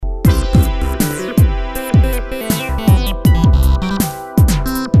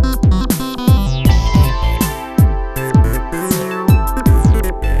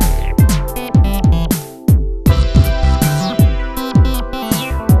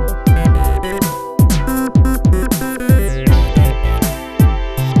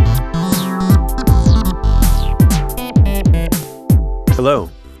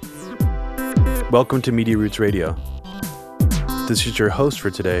Welcome to Media Roots Radio. This is your host for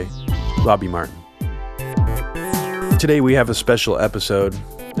today, Robbie Martin. Today we have a special episode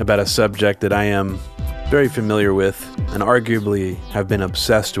about a subject that I am very familiar with and arguably have been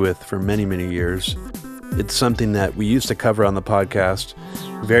obsessed with for many, many years. It's something that we used to cover on the podcast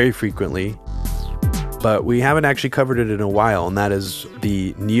very frequently, but we haven't actually covered it in a while, and that is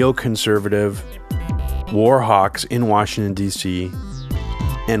the neoconservative war hawks in Washington, D.C.,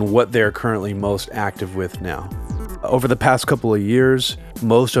 and what they're currently most active with now. Over the past couple of years,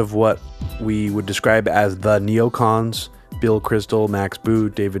 most of what we would describe as the neocons, Bill Kristol, Max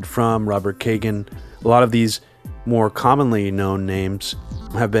Boot, David Frum, Robert Kagan, a lot of these more commonly known names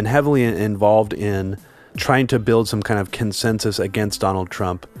have been heavily involved in trying to build some kind of consensus against Donald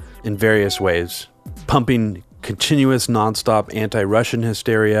Trump in various ways, pumping continuous nonstop anti-Russian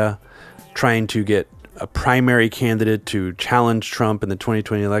hysteria, trying to get a primary candidate to challenge Trump in the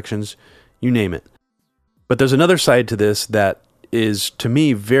 2020 elections, you name it. But there's another side to this that is, to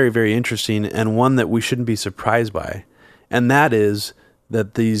me, very, very interesting and one that we shouldn't be surprised by. And that is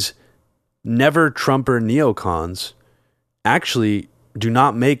that these never-Trumper neocons actually do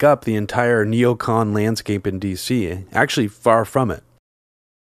not make up the entire neocon landscape in D.C., actually far from it.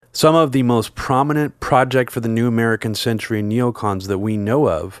 Some of the most prominent Project for the New American Century neocons that we know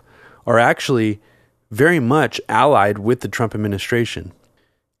of are actually very much allied with the Trump administration.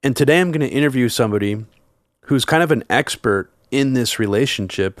 And today I'm going to interview somebody who's kind of an expert in this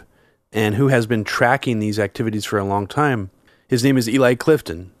relationship and who has been tracking these activities for a long time. His name is Eli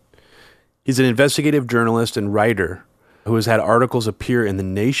Clifton. He's an investigative journalist and writer who has had articles appear in The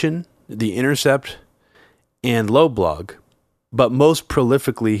Nation, The Intercept, and LoBlog. But most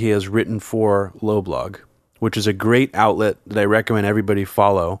prolifically, he has written for LoBlog, which is a great outlet that I recommend everybody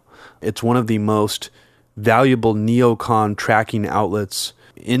follow. It's one of the most valuable neocon tracking outlets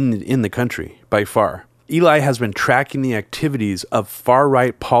in the country, by far. Eli has been tracking the activities of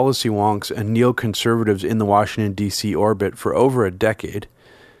far-right policy wonks and neoconservatives in the Washington, D.C. orbit for over a decade.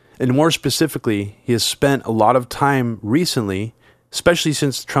 And more specifically, he has spent a lot of time recently, especially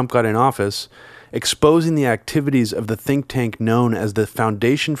since Trump got in office, exposing the activities of the think tank known as the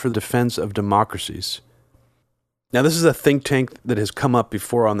Foundation for the Defense of Democracies. Now, this is a think tank that has come up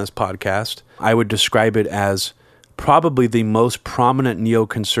before on this podcast. I would describe it as probably the most prominent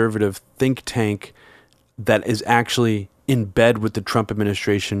neoconservative think tank that is actually in bed with the Trump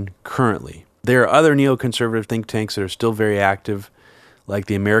administration currently. There are other neoconservative think tanks that are still very active, like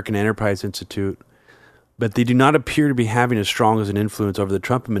the American Enterprise Institute, but they do not appear to be having as strong as an influence over the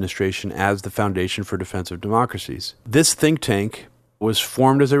Trump administration as the Foundation for Defense of Democracies. This think tank was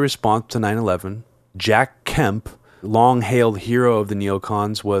formed as a response to 9/11. Jack Kemp, long-hailed hero of the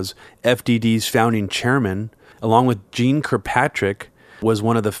neocons, was FDD's founding chairman, along with Gene Kirkpatrick, was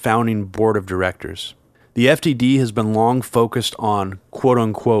one of the founding board of directors. The FDD has been long focused on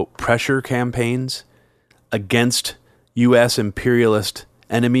quote-unquote pressure campaigns against U.S. imperialist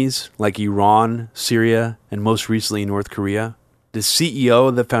enemies like Iran, Syria, and most recently North Korea. The CEO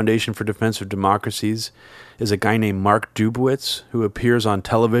of the Foundation for Defense of Democracies is a guy named Mark Dubowitz, who appears on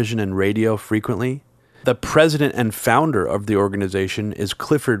television and radio frequently. The president and founder of the organization is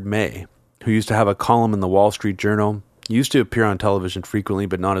Clifford May, who used to have a column in the Wall Street Journal. He used to appear on television frequently,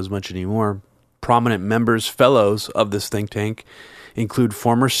 but not as much anymore. Prominent members, fellows of this think tank, include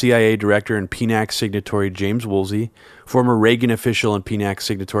former CIA director and PNAC signatory James Woolsey, former Reagan official and PNAC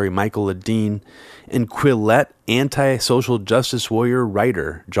signatory Michael Ledeen, and Quillette anti-social justice warrior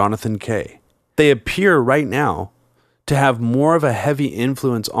writer Jonathan Kay. They appear right now to have more of a heavy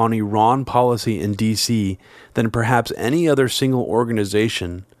influence on Iran policy in D.C. than perhaps any other single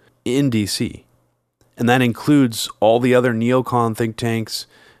organization in D.C. And that includes all the other neocon think tanks,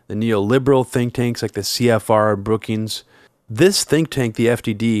 the neoliberal think tanks like the CFR and Brookings. This think tank, the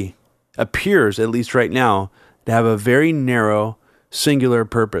FDD, appears, at least right now, to have a very narrow, singular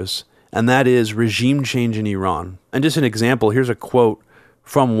purpose, and that is regime change in Iran. And just an example, here's a quote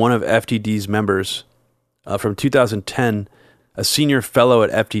from one of FDD's members. From 2010, a senior fellow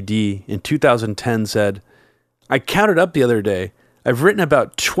at FDD in 2010 said, "I counted up the other day. I've written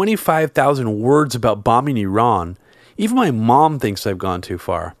about 25,000 words about bombing Iran. Even my mom thinks I've gone too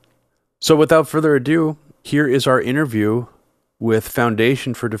far." So without further ado, here is our interview with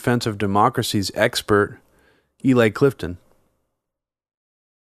Foundation for Defense of Democracies expert Eli Clifton.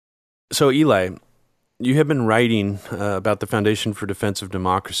 So Eli, you have been writing about the Foundation for Defense of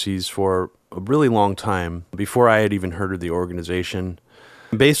Democracies for a really long time, before I had even heard of the organization.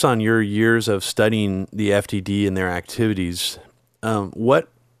 Based on your years of studying the FDD and their activities, what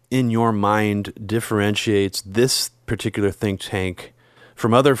in your mind differentiates this particular think tank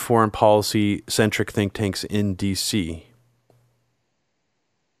from other foreign policy-centric think tanks in D.C.?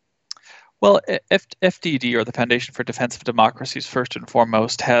 Well, FDD, or the Foundation for Defense of Democracies, first and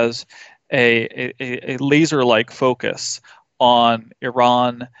foremost, has a laser-like focus on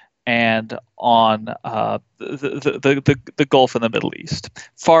Iran and on the Gulf and the Middle East,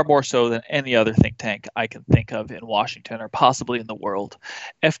 far more so than any other think tank I can think of in Washington or possibly in the world.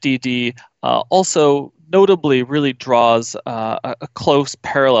 FDD also notably really draws a close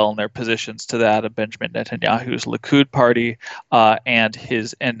parallel in their positions to that of Benjamin Netanyahu's Likud party and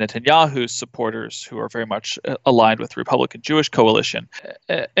Netanyahu's supporters, who are very much aligned with the Republican Jewish coalition.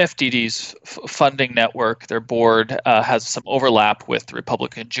 FDD's funding network, their board, has some overlap with the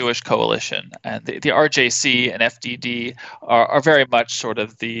Republican Jewish coalition, and the RJC and FDD are very much sort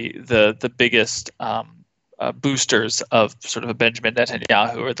of the biggest boosters of sort of a Benjamin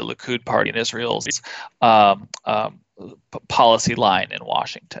Netanyahu or the Likud party in Israel's policy line in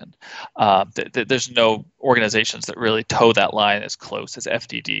Washington. There's no organizations that really toe that line as close as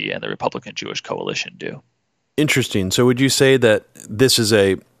FDD and the Republican Jewish coalition do. Interesting. So would you say that this is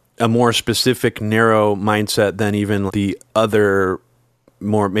a more specific, narrow mindset than even the other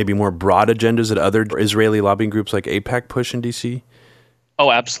maybe more broad agendas that other Israeli lobbying groups like AIPAC push in D.C.?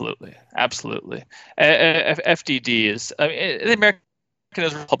 Oh, absolutely. Absolutely. FDD is, the American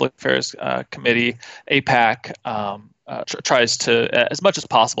Israel Public Affairs Committee, AIPAC, tries to, as much as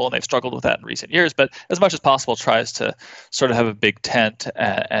possible, and they've struggled with that in recent years, but as much as possible tries to sort of have a big tent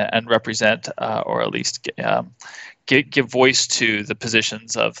and represent, or at least give voice to the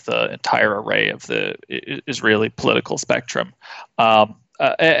positions of the entire array of the Israeli political spectrum.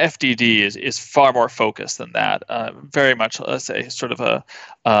 FDD is far more focused than that. Very much, let's say, sort of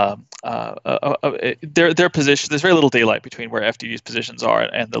their position. There's very little daylight between where FDD's positions are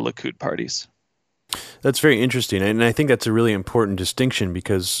and the Likud parties. That's very interesting, and I think that's a really important distinction,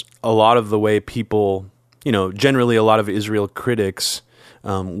 because a lot of the way people, generally a lot of Israel critics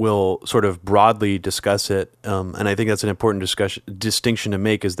will sort of broadly discuss it, and I think that's an important distinction to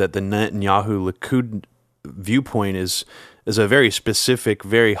make, is that the Netanyahu-Likud viewpoint is a very specific,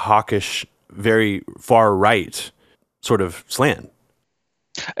 very hawkish, very far right sort of slant.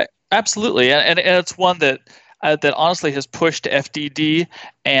 Absolutely, and it's one that honestly has pushed FDD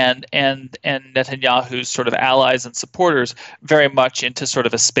and Netanyahu's sort of allies and supporters very much into sort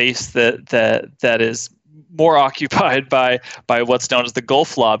of a space that is more occupied by what's known as the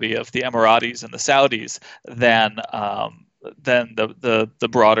Gulf lobby of the Emiratis and the Saudis than the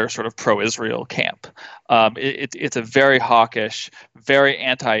broader sort of pro-Israel camp. It's a very hawkish, very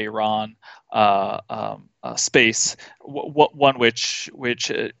anti-Iran space. One which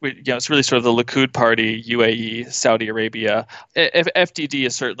it's really sort of the Likud party, UAE, Saudi Arabia. FDD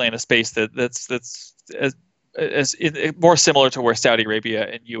is certainly in a space that's more similar to where Saudi Arabia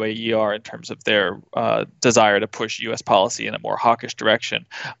and UAE are in terms of their desire to push U.S. policy in a more hawkish direction.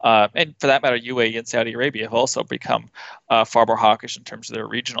 And for that matter, UAE and Saudi Arabia have also become far more hawkish in terms of their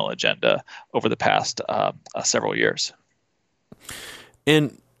regional agenda over the past several years.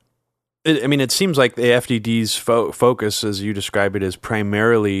 And it seems like the FDD's focus, as you describe it, is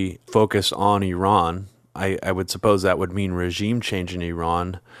primarily focused on Iran. I would suppose that would mean regime change in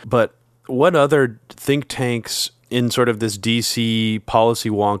Iran. But what other think tanks in sort of this DC policy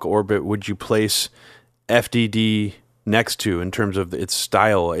wonk orbit would you place FDD next to in terms of its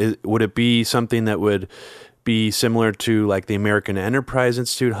style? Would it be something that would be similar to like the American Enterprise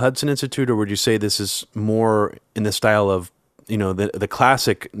Institute, Hudson Institute, or would you say this is more in the style of the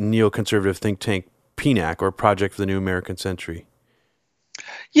classic neoconservative think tank PNAC, or Project for the New American Century?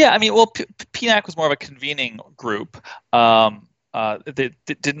 Yeah, PNAC was more of a convening group. They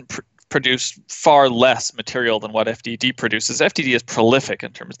didn't produce far less material than what FDD produces. FDD is prolific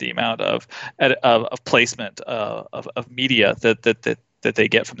in terms of the amount of placement of media that they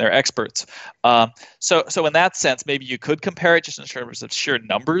get from their experts. So in that sense, maybe you could compare it just in terms of sheer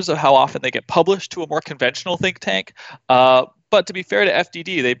numbers of how often they get published to a more conventional think tank. But to be fair to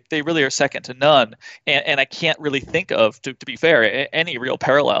FDD, they really are second to none, and I can't really think of, to be fair, any real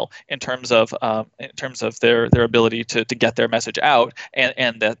parallel in terms of their ability to get their message out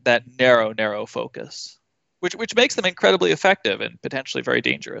and that narrow focus, which makes them incredibly effective and potentially very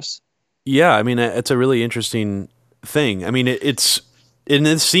dangerous. Yeah, it's a really interesting thing.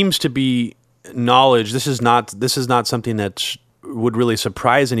 It seems to be knowledge. This is not something that would really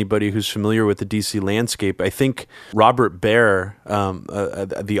surprise anybody who's familiar with the DC landscape. I think Robert Baer,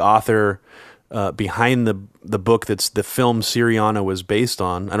 the author behind the book that's the film Syriana was based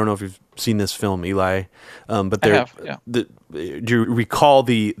on. I don't know if you've seen this film, Eli, but I have, yeah. Do you recall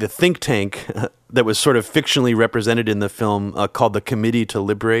the think tank that was sort of fictionally represented in the film called the Committee to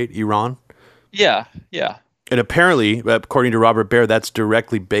Liberate Iran. Yeah, yeah. And apparently, according to Robert Baer, that's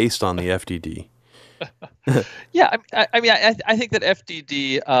directly based on the FDD. Yeah, I think that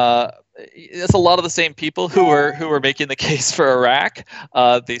FDD. It's a lot of the same people who were making the case for Iraq.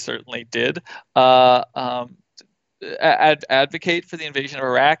 They certainly did. Advocate for the invasion of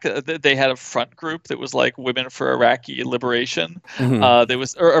Iraq. They had a front group that was like Women for Iraqi Liberation. There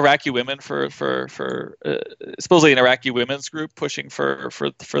was Iraqi Women for supposedly an Iraqi women's group pushing for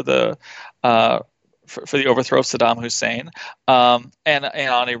the overthrow of Saddam Hussein. And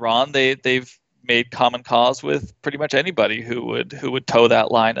on Iran, they've made common cause with pretty much anybody who would toe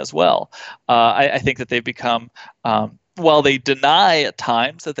that line as well. I think that they've become while they deny at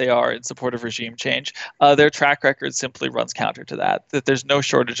times that they are in support of regime change, their track record simply runs counter to that. That there's no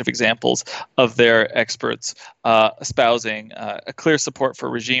shortage of examples of their experts espousing a clear support for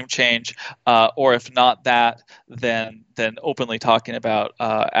regime change, or if not that, then openly talking about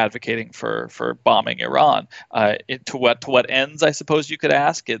advocating for bombing Iran. To what ends, I suppose you could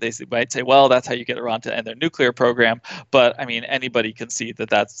ask. They might say, well, that's how you get Iran to end their nuclear program. But I mean, anybody can see that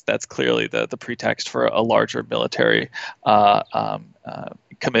that's clearly the pretext for a larger military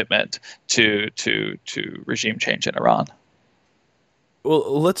commitment to regime change in Iran.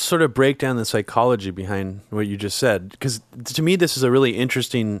 Well, let's sort of break down the psychology behind what you just said, because to me, this is a really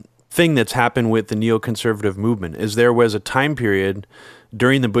interesting thing that's happened with the neoconservative movement. Is there was a time period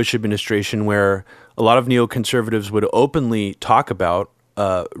during the Bush administration where a lot of neoconservatives would openly talk about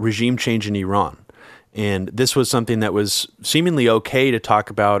regime change in Iran. And this was something that was seemingly okay to talk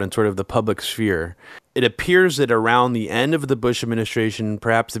about in sort of the public sphere. It appears that around the end of the Bush administration,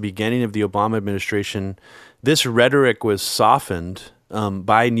 perhaps the beginning of the Obama administration, this rhetoric was softened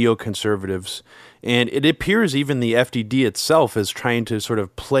by neoconservatives. And it appears even the FDD itself is trying to sort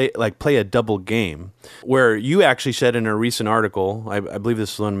of play a double game, where you actually said in a recent article, I believe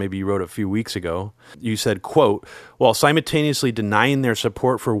this one maybe you wrote a few weeks ago, you said, quote, while simultaneously denying their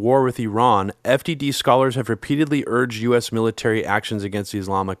support for war with Iran, FDD scholars have repeatedly urged U.S. military actions against the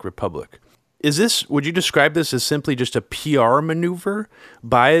Islamic Republic. Would you describe this as simply just a PR maneuver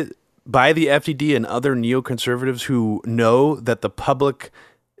by the FDD and other neoconservatives who know that the public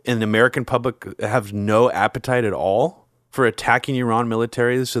and the American public have no appetite at all for attacking Iran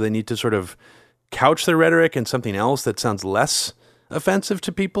militarily, so they need to sort of couch their rhetoric in something else that sounds less offensive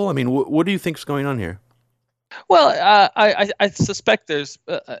to people? I mean, what do you think is going on here? Well, I suspect there's,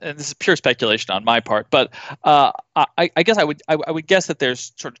 and this is pure speculation on my part, but I guess I would guess that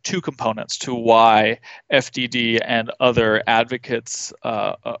there's sort of two components to why FDD and other advocates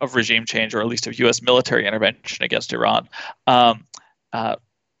of regime change, or at least of U.S. military intervention against Iran,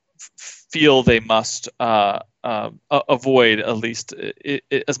 feel they must avoid, at least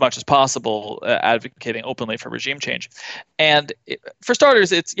as much as possible, advocating openly for regime change. And for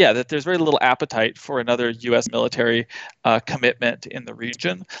starters, it's that there's very little appetite for another U.S. military commitment in the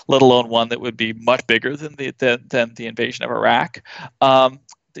region, let alone one that would be much bigger than the invasion of Iraq. The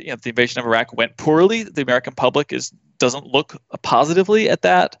invasion of Iraq went poorly. The American public doesn't look positively at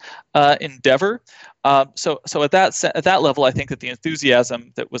that endeavor. So at that level, I think that the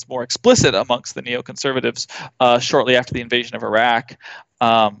enthusiasm that was more explicit amongst the neoconservatives shortly after the invasion of Iraq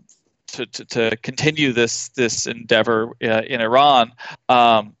to continue this endeavor in Iran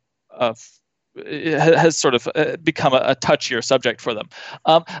has sort of become a touchier subject for them.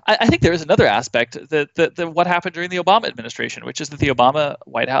 I think there is another aspect that what happened during the Obama administration, which is that the Obama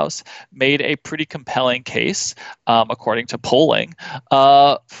White House made a pretty compelling case, according to polling,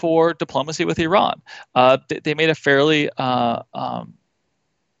 for diplomacy with Iran. They made a fairly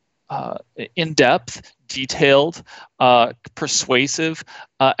in-depth, detailed, persuasive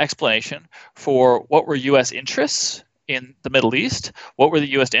explanation for what were U.S. interests in the Middle East, what were the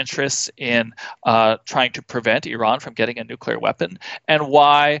U.S. interests in trying to prevent Iran from getting a nuclear weapon, and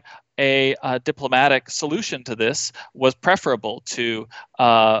why a diplomatic solution to this was preferable to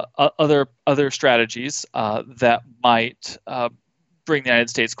other strategies that might bring the United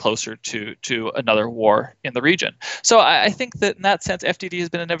States closer to another war in the region. So I think that in that sense, FDD has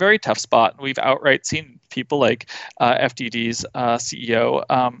been in a very tough spot. We've outright seen people like FDD's CEO,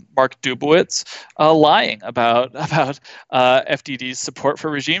 Mark Dubowitz, lying about FDD's support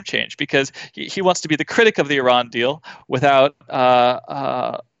for regime change, because he wants to be the critic of the Iran deal without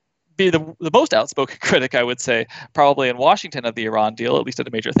be the most outspoken critic, I would say, probably in Washington of the Iran deal, at least at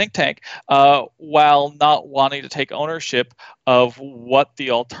a major think tank, while not wanting to take ownership of what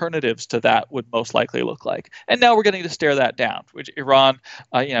the alternatives to that would most likely look like. And now we're getting to stare that down, which Iran,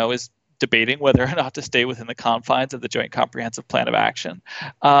 is debating whether or not to stay within the confines of the Joint Comprehensive Plan of Action.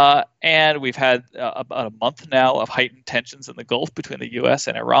 And we've had about a month now of heightened tensions in the Gulf between the U.S.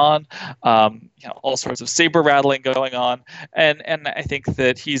 and Iran, all sorts of saber rattling going on. And I think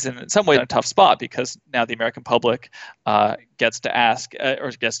that he's in some way in a tough spot because now the American public gets to ask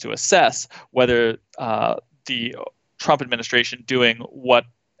or gets to assess whether the Trump administration doing what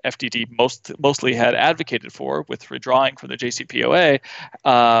FDD mostly had advocated for with withdrawing from the JCPOA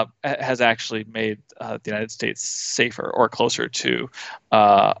has actually made the United States safer or closer to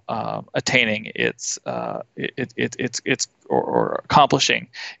attaining its or accomplishing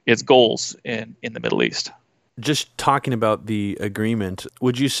its goals in the Middle East. Just talking about the agreement,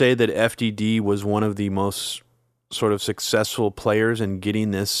 would you say that FDD was one of the most sort of successful players in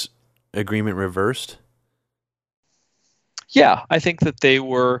getting this agreement reversed? Yeah, I think that they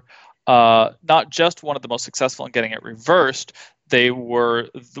were not just one of the most successful in getting it reversed, they were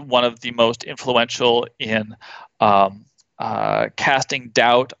one of the most influential in casting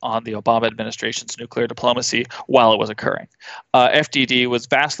doubt on the Obama administration's nuclear diplomacy while it was occurring. FDD was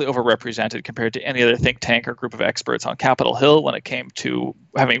vastly overrepresented compared to any other think tank or group of experts on Capitol Hill when it came to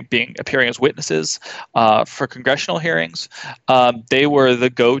appearing as witnesses for congressional hearings. They were the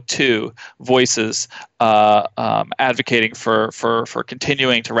go-to voices advocating for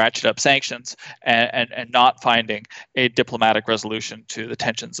continuing to ratchet up sanctions and not finding a diplomatic resolution to the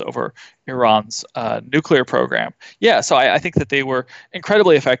tensions over Iran's nuclear program. Yeah, so I think that they were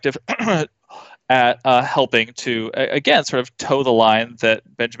incredibly effective at helping to, again, sort of toe the line that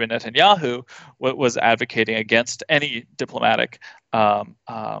Benjamin Netanyahu was advocating against any diplomatic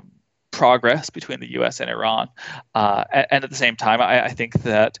progress between the U.S. and Iran. And at the same time, I think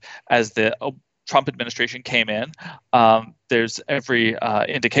that as the Trump administration came in, there's every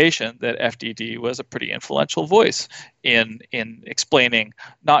indication that FDD was a pretty influential voice in explaining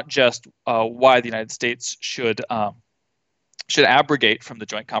not just why the United States should abrogate from the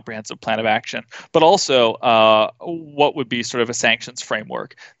Joint Comprehensive Plan of Action, but also what would be sort of a sanctions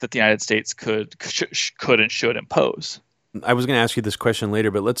framework that the United States could and should impose. I was going to ask you this question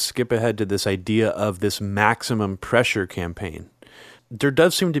later, but let's skip ahead to this idea of this maximum pressure campaign. There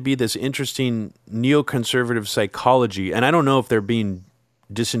does seem to be this interesting neoconservative psychology, and I don't know if they're being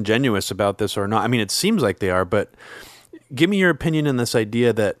disingenuous about this or not. I mean, it seems like they are, but give me your opinion on this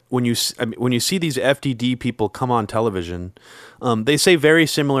idea that when you see these FDD people come on television, they say very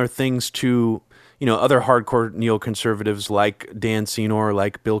similar things to other hardcore neoconservatives like Dan Senor,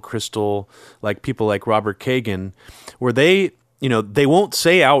 like Bill Kristol, like people like Robert Kagan, where they won't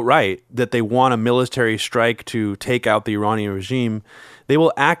say outright that they want a military strike to take out the Iranian regime. They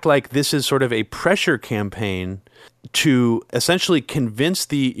will act like this is sort of a pressure campaign to essentially convince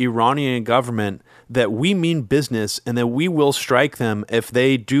the Iranian government that we mean business and that we will strike them if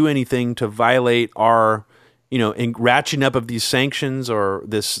they do anything to violate our, in ratcheting up of these sanctions or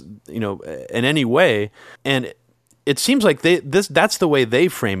this, in any way. And it seems like that's the way they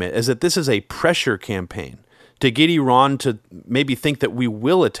frame it, is that this is a pressure campaign to get Iran to maybe think that we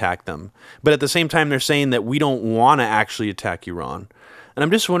will attack them. But at the same time, they're saying that we don't want to actually attack Iran. And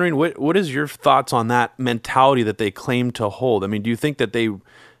I'm just wondering, what is your thoughts on that mentality that they claim to hold? I mean, do you think that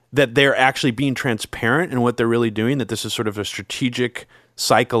they're actually being transparent in what they're really doing, that this is sort of a strategic,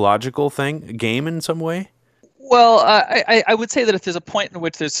 psychological game in some way? Well, I would say that if there's a point in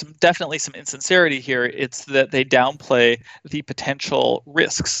which there's definitely some insincerity here, it's that they downplay the potential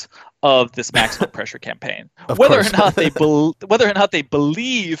risks of this maximum pressure campaign. Whether or not they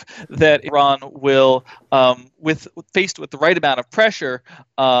believe that Iran will, faced with the right amount of pressure,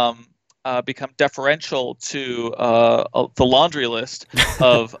 become deferential to the laundry list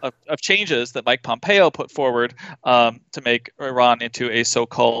of changes that Mike Pompeo put forward to make Iran into a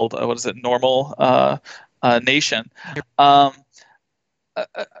so-called normal nation. I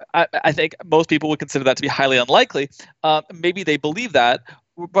think most people would consider that to be highly unlikely. Maybe they believe that,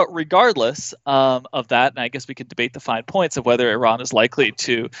 but regardless of that, and I guess we could debate the fine points of whether Iran is likely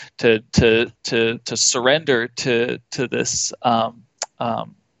to surrender to this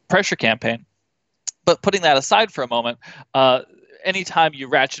pressure campaign. But putting that aside for a moment, anytime you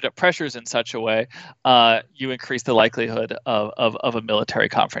ratchet up pressures in such a way, you increase the likelihood of a military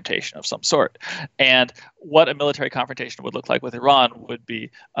confrontation of some sort. And what a military confrontation would look like with Iran would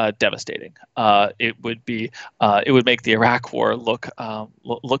be devastating. It would make the Iraq War look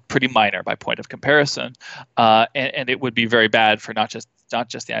pretty minor by point of comparison, and it would be very bad for not just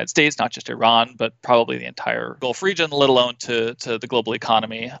the United States, not just Iran, but probably the entire Gulf region, let alone to the global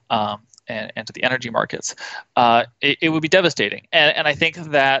economy. and to the energy markets, it would be devastating. And I think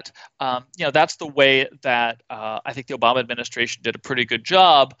that that's the way that I think the Obama administration did a pretty good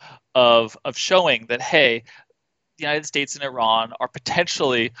job of showing that, hey, the United States and Iran are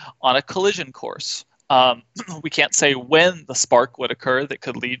potentially on a collision course. We can't say when the spark would occur that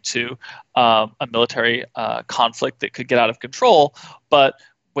could lead to a military conflict that could get out of control, but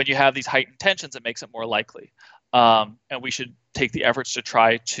when you have these heightened tensions, it makes it more likely. And we should take the efforts to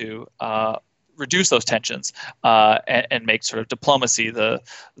try to reduce those tensions and make sort of diplomacy the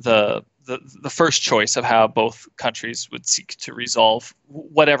first choice of how both countries would seek to resolve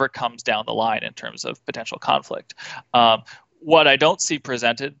whatever comes down the line in terms of potential conflict. What I don't see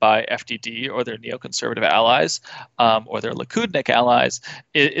presented by FDD or their neoconservative allies or their Likudnik allies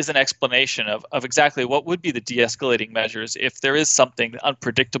is an explanation of exactly what would be the de-escalating measures if there is something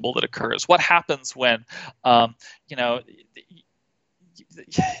unpredictable that occurs. What happens when,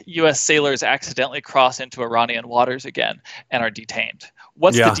 U.S. sailors accidentally cross into Iranian waters again and are detained?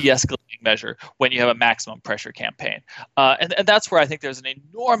 What's the de-escalating measure when you have a maximum pressure campaign? And that's where I think there's an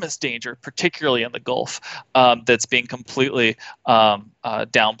enormous danger, particularly in the Gulf, that's being completely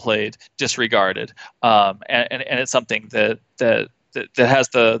downplayed, disregarded, and it's something that has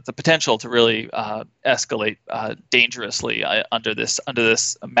the potential to really escalate dangerously under this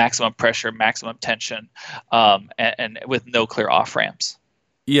maximum pressure, maximum tension, and with no clear off ramps.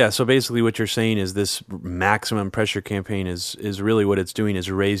 Yeah, so basically what you're saying is this maximum pressure campaign is really what it's doing is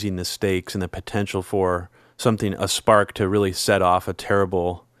raising the stakes and the potential for a spark to really set off a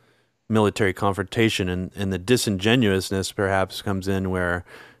terrible military confrontation. And the disingenuousness perhaps comes in where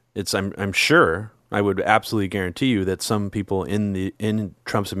I'm sure, I would absolutely guarantee you that some people in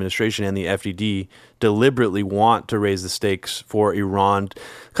Trump's administration and the FDD deliberately want to raise the stakes for Iran,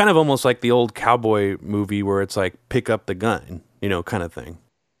 kind of almost like the old cowboy movie where it's like pick up the gun, kind of thing.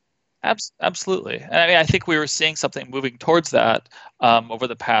 Absolutely. And I mean, I think we were seeing something moving towards that over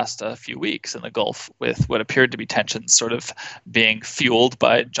the past few weeks in the Gulf, with what appeared to be tensions sort of being fueled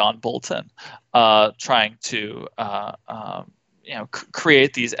by John Bolton trying to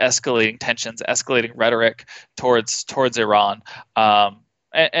create these escalating tensions, escalating rhetoric towards Iran.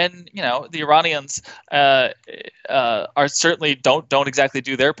 And the Iranians are certainly don't exactly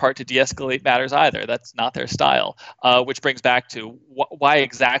do their part to de-escalate matters either. That's not their style. Which brings back to why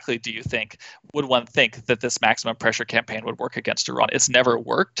exactly would one think that this maximum pressure campaign would work against Iran? It's never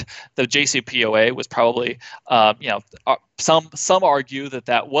worked. The JCPOA was probably, some argue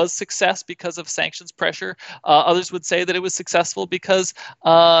that was success because of sanctions pressure. Others would say that it was successful because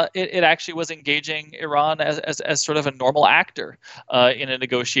it actually was engaging Iran as sort of a normal actor in a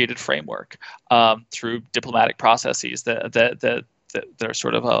negotiated framework through diplomatic processes that are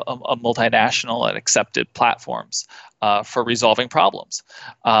sort of a multinational and accepted platforms for resolving problems.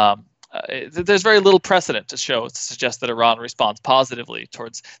 There's very little precedent to suggest that Iran responds positively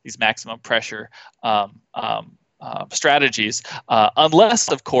towards these maximum pressure strategies,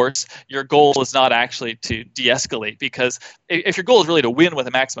 unless, of course, your goal is not actually to de-escalate. Because if your goal is really to win with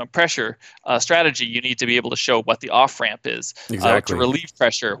a maximum pressure strategy, you need to be able to show what the off-ramp is to relieve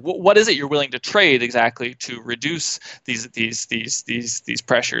pressure. What is it you're willing to trade exactly to reduce these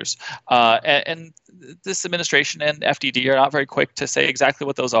pressures? And this administration and FDD are not very quick to say exactly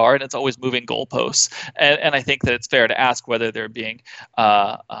what those are, and it's always moving goalposts. And I think that it's fair to ask whether they're being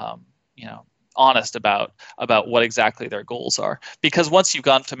honest about what exactly their goals are. Because once you've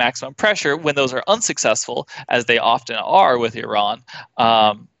gone to maximum pressure, when those are unsuccessful, as they often are with Iran,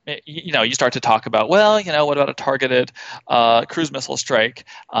 you start to talk about, what about a targeted cruise missile strike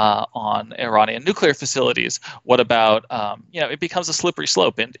on Iranian nuclear facilities? What about, it becomes a slippery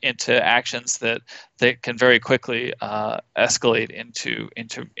slope into actions that can very quickly escalate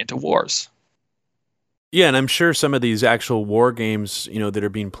into wars. Yeah, and I'm sure some of these actual war games, that are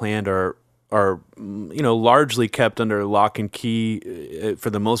being planned are largely kept under lock and key for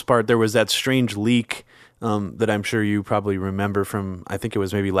the most part. There was that strange leak that I'm sure you probably remember from, I think it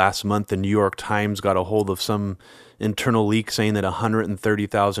was maybe last month, the New York Times got a hold of some internal leak saying that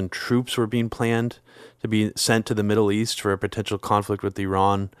 130,000 troops were being planned to be sent to the Middle East for a potential conflict with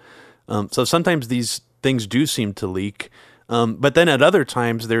Iran. So sometimes these things do seem to leak. But then at other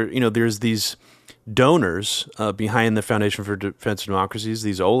times there's these donors behind the Foundation for Defense of Democracies,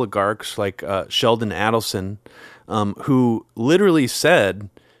 these oligarchs like Sheldon Adelson, who literally said,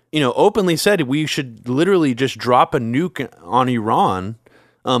 openly said we should literally just drop a nuke on Iran,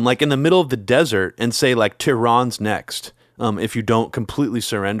 like in the middle of the desert, and say like Tehran's next if you don't completely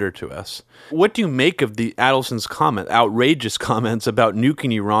surrender to us. What do you make of the Adelson's outrageous comments about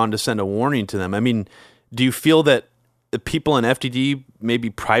nuking Iran to send a warning to them? I mean, do you feel that the people in FDD maybe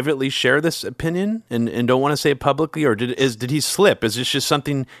privately share this opinion and don't want to say it publicly, or did he slip? Is this just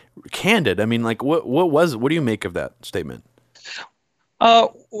something candid? I mean, like what do you make of that statement?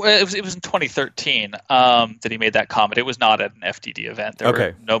 It was in 2013 that he made that comment. It was not at an FDD event. There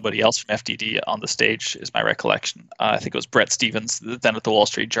were nobody else from FDD on the stage, is my recollection. I think it was Bret Stephens, then at the Wall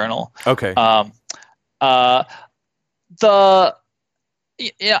Street Journal. Okay.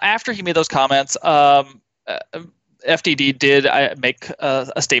 After he made those comments, FDD did make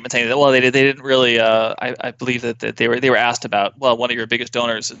a statement saying that they didn't really. I believe that they were asked about, well, one of your biggest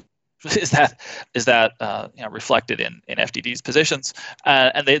donors is that reflected in FDD's positions,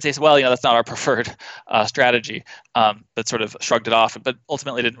 and they said, well, that's not our preferred strategy, but sort of shrugged it off, but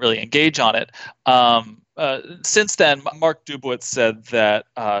ultimately didn't really engage on it. Since then, Mark Dubowitz said that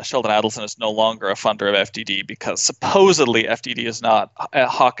Sheldon Adelson is no longer a funder of FDD because supposedly FDD is not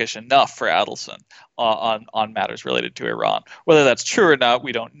hawkish enough for Adelson on matters related to Iran. Whether that's true or not,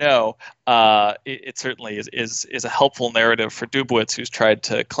 we don't know. It certainly is a helpful narrative for Dubowitz, who's tried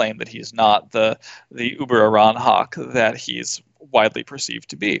to claim that he's not the uber Iran hawk that he's widely perceived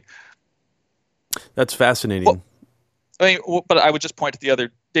to be. That's fascinating. But I would just point to the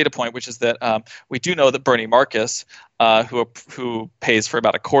other data point, which is that we do know that Bernie Marcus, who pays for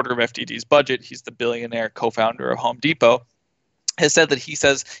about a quarter of FDD's budget, he's the billionaire co-founder of Home Depot, has said that he's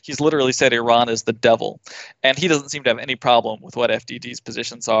literally said Iran is the devil, and he doesn't seem to have any problem with what FDD's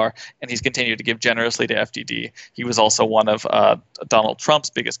positions are, and he's continued to give generously to FDD. He was also one of Donald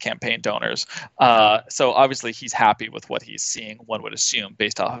Trump's biggest campaign donors, so obviously he's happy with what he's seeing, one would assume,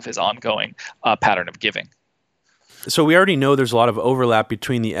 based off of his ongoing pattern of giving. So we already know there's a lot of overlap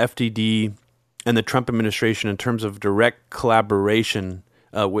between the FDD and the Trump administration in terms of direct collaboration,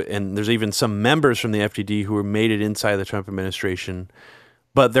 and there's even some members from the FDD who were made it inside the Trump administration.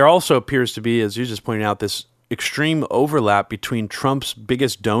 But there also appears to be, as you just pointed out, this extreme overlap between Trump's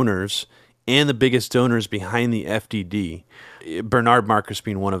biggest donors and the biggest donors behind the FDD, Bernard Marcus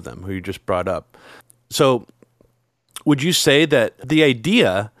being one of them, who you just brought up. So would you say that the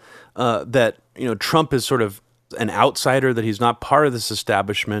idea that Trump is sort of an outsider, that he's not part of this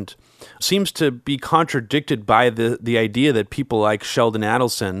establishment, seems to be contradicted by the idea that people like Sheldon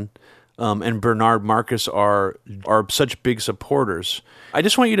Adelson and Bernard Marcus are such big supporters? I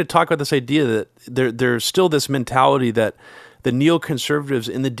just want you to talk about this idea that there's still this mentality that the neoconservatives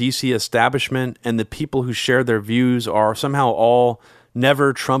in the DC establishment and the people who share their views are somehow all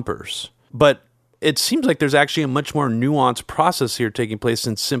never Trumpers. But it seems like there's actually a much more nuanced process here taking place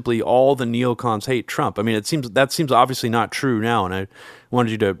than simply all the neocons hate Trump. I mean, that seems obviously not true now, and I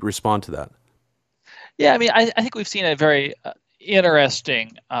wanted you to respond to that. Yeah, I mean, I think we've seen a very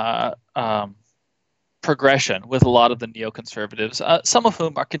interesting progression with a lot of the neoconservatives, some of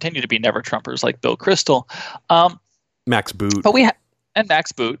whom continue to be never Trumpers, like Bill Kristol. Max Boot. And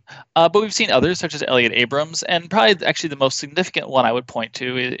Max Boot, but we've seen others such as Elliot Abrams, and probably actually the most significant one I would point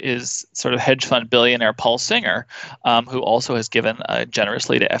to is sort of hedge fund billionaire Paul Singer, who also has given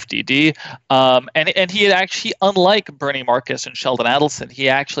generously to FDD, and he had actually, unlike Bernie Marcus and Sheldon Adelson, he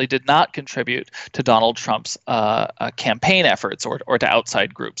actually did not contribute to Donald Trump's campaign efforts or to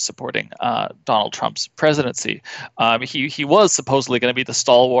outside groups supporting Donald Trump's presidency. He was supposedly going to be the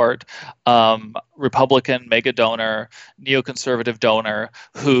stalwart Republican mega donor, neoconservative donor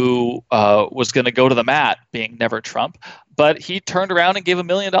who was going to go to the mat being never Trump, but he turned around and gave $1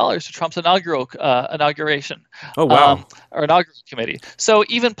 million to Trump's inauguration. Oh, wow. Or inaugural committee. So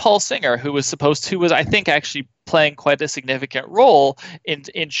even Paul Singer, who was I think actually playing quite a significant role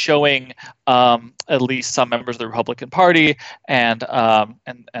in showing at least some members of the Republican Party and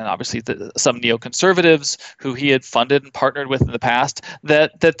obviously some neoconservatives who he had funded and partnered with in the past,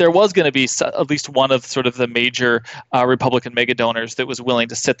 that there was going to be at least one of sort of the major Republican mega donors that was willing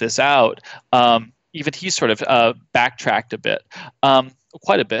to sit this out. Even he sort of backtracked a bit.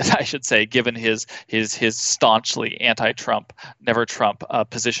 Quite a bit, I should say, given his staunchly anti-Trump, never Trump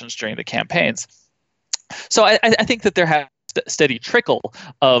positions during the campaigns. So I think that there has steady trickle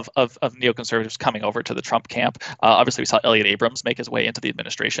of neoconservatives coming over to the Trump camp. Obviously, we saw Elliot Abrams make his way into the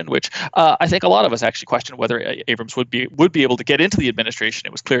administration, which I think a lot of us actually questioned whether Abrams would be able to get into the administration.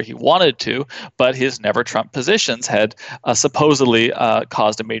 It was clear he wanted to, but his never Trump positions had supposedly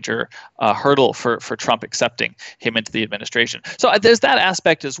caused a major hurdle for Trump accepting him into the administration. So there's that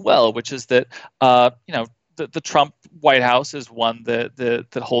aspect as well, which is that the Trump White House is one that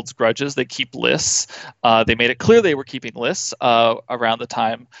holds grudges. They keep lists. They made it clear they were keeping lists around the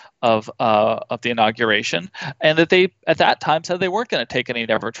time of the inauguration, and that they at that time said they weren't going to take any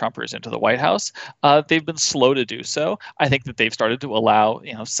Never Trumpers into the White House. They've been slow to do so. I think that they've started to allow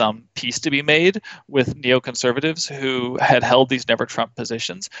some peace to be made with neoconservatives who had held these Never Trump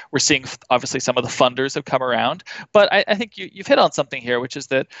positions. We're seeing obviously some of the funders have come around, but I think you've hit on something here, which is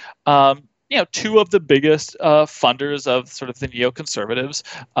that two of the biggest funders of sort of the neoconservatives,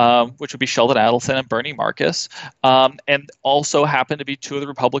 which would be Sheldon Adelson and Bernie Marcus, and also happen to be two of the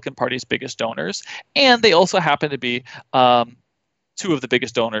Republican Party's biggest donors. And they also happen to be two of the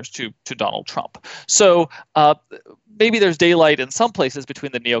biggest donors to Donald Trump. So maybe there's daylight in some places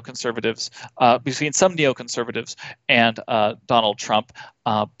between the neoconservatives, between some neoconservatives and Donald Trump,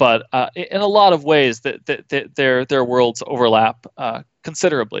 but in a lot of ways their worlds overlap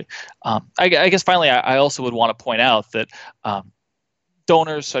considerably. I guess finally, I also would want to point out that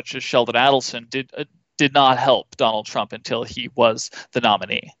donors such as Sheldon Adelson did not help Donald Trump until he was the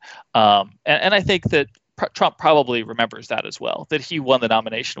nominee, and I think that Trump probably remembers that as well, that he won the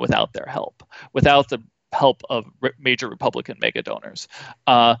nomination without their help, without the help of major Republican mega donors.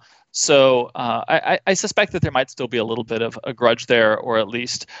 So I suspect that there might still be a little bit of a grudge there, or at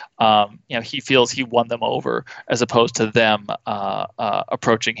least he feels he won them over, as opposed to them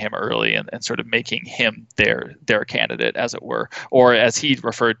approaching him early and sort of making him their candidate, as it were, or as he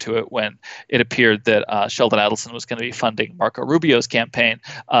referred to it when it appeared that Sheldon Adelson was going to be funding Marco Rubio's campaign,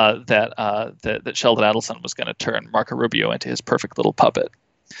 that Sheldon Adelson was going to turn Marco Rubio into his perfect little puppet.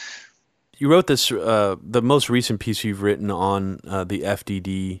 You wrote this, the most recent piece you've written on the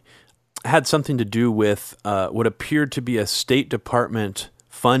FDD had something to do with what appeared to be a State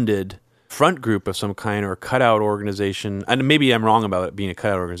Department-funded front group of some kind, or a cutout organization. And maybe I'm wrong about it being a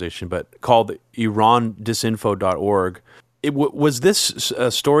cutout organization, but called IranDisinfo.org. Was this a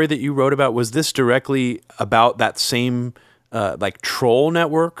story that you wrote about? Was this directly about that same troll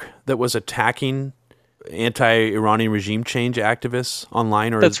network that was attacking anti-Iranian regime change activists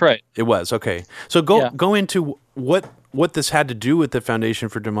online? Or That's right. It was. Okay. So go into what this had to do with the Foundation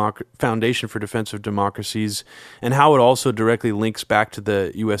for Defense of Democracies, and how it also directly links back to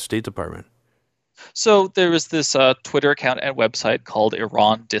the U.S. State Department. So there was this Twitter account and website called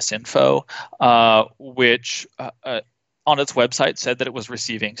Iran Disinfo, which on its website said that it was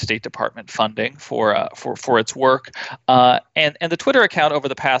receiving State Department funding for its work, and the Twitter account over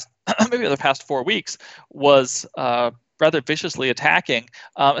the past maybe the past 4 weeks was rather viciously attacking,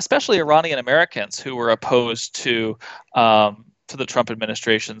 especially Iranian Americans who were opposed to the Trump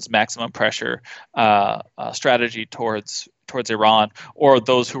administration's maximum pressure strategy towards Iran, or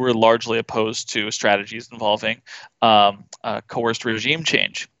those who were largely opposed to strategies involving coerced regime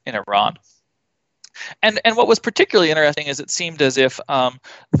change in Iran. And what was particularly interesting is it seemed as if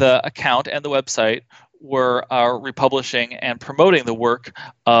the account and the website were republishing and promoting the work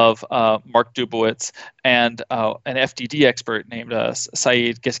of Mark Dubowitz and an FDD expert named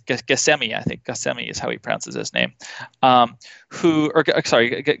Saeed Ghasemi. I think Ghasemi is how he pronounces his name.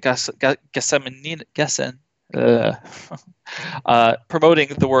 Promoting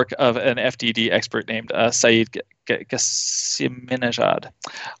the work of an FDD expert named Saeed Ghasseminejad,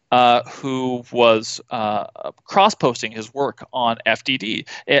 who was cross-posting his work on FDD.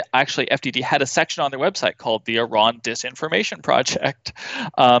 FDD had a section on their website called the Iran Disinformation Project,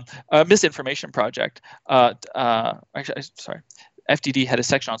 Misinformation Project. FDD had a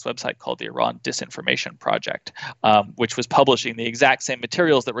section on its website called the Iran Disinformation Project, which was publishing the exact same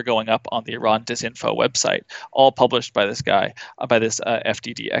materials that were going up on the Iran Disinfo website, all published by this guy, by this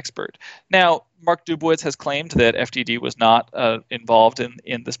FDD expert. Now, Mark Dubowitz has claimed that FDD was not involved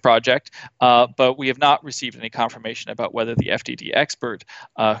in this project, but we have not received any confirmation about whether the FDD expert,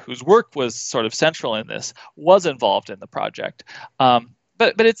 whose work was sort of central in this, was involved in the project.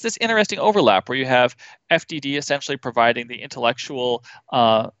 But it's this interesting overlap where you have FDD essentially providing the intellectual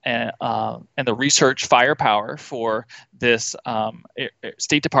and the research firepower for this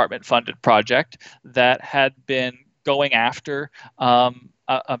State Department funded project that had been going after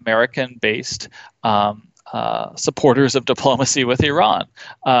American-based supporters of diplomacy with Iran.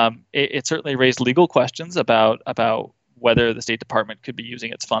 It certainly raised legal questions about whether the State Department could be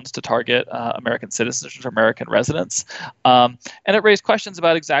using its funds to target American citizens or American residents. And it raised questions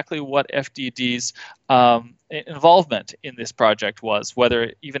about exactly what FDD's involvement in this project was,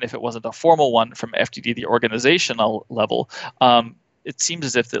 whether, even if it wasn't a formal one from FDD, the organizational level, it seems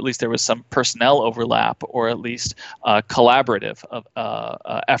as if at least there was some personnel overlap, or at least collaborative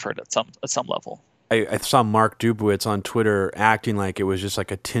effort at some level. I saw Mark Dubowitz on Twitter acting like it was just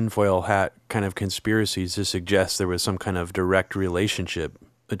like a tinfoil hat kind of conspiracy to suggest there was some kind of direct relationship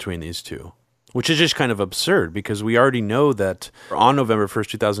between these two, which is just kind of absurd because we already know that on November 1st,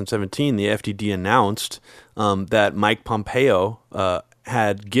 2017, the FDD announced that Mike Pompeo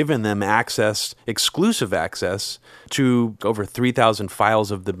had given them access, exclusive access, to over 3,000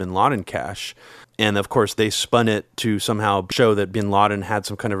 files of the bin Laden cache. And of course, they spun it to somehow show that bin Laden had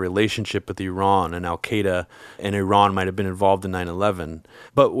some kind of relationship with Iran and Al-Qaeda, and Iran might have been involved in 9/11.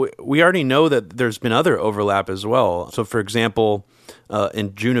 But we already know that there's been other overlap as well. So, for example,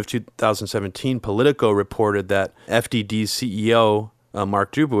 in June of 2017, Politico reported that FDD's CEO,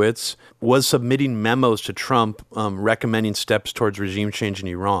 Mark Dubowitz, was submitting memos to Trump recommending steps towards regime change in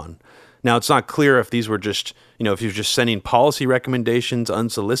Iran. Now, it's not clear if these were just, if he was just sending policy recommendations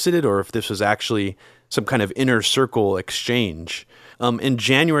unsolicited or if this was actually some kind of inner circle exchange. In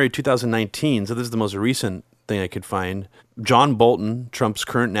January 2019, so this is the most recent thing I could find, John Bolton, Trump's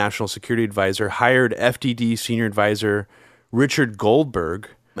current national security advisor, hired FDD senior advisor Richard Goldberg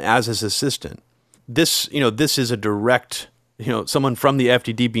as his assistant. This is a direct, someone from the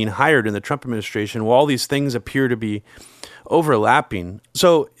FDD being hired in the Trump administration. While all these things appear to be overlapping,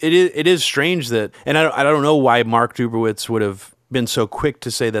 so it is strange that, and I don't know why Mark Dubowitz would have been so quick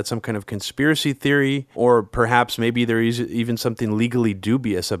to say that's some kind of conspiracy theory, or perhaps maybe there is even something legally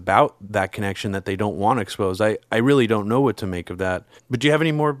dubious about that connection that they don't want to expose. I really don't know what to make of that. But do you have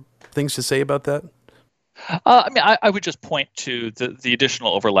any more things to say about that? I would just point to the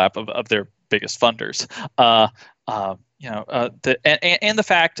additional overlap of their biggest funders. And the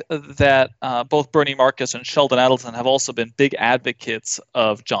fact that both Bernie Marcus and Sheldon Adelson have also been big advocates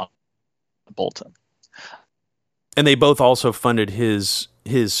of John Bolton. And they both also funded his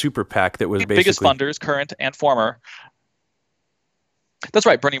super PAC that was basically... biggest funders, current and former. That's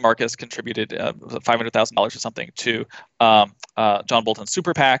right. Bernie Marcus contributed $500,000 or something to John Bolton's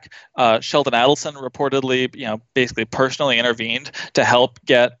super PAC. Sheldon Adelson reportedly, basically personally intervened to help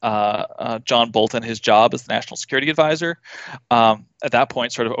get John Bolton his job as the national security advisor. At that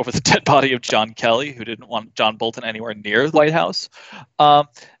point, sort of over the dead body of John Kelly, who didn't want John Bolton anywhere near the White House. So,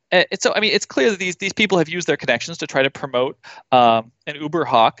 it's clear that these people have used their connections to try to promote an Uber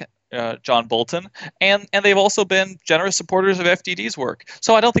hawk, John Bolton, and they've also been generous supporters of FDD's work.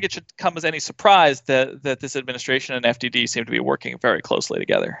 So I don't think it should come as any surprise that this administration and FDD seem to be working very closely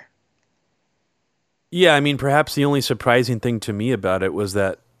together. Yeah, perhaps the only surprising thing to me about it was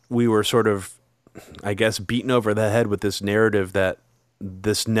that we were sort of, I guess, beaten over the head with this narrative that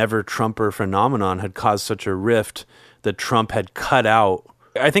this never Trumper phenomenon had caused such a rift that Trump had cut out.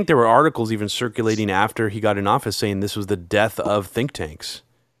 I think there were articles even circulating after he got in office saying this was the death of think tanks.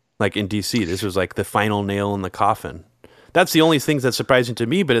 Like in D.C., this was like the final nail in the coffin. That's the only thing that's surprising to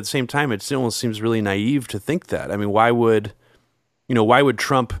me, but at the same time, it almost seems really naive to think that. Why would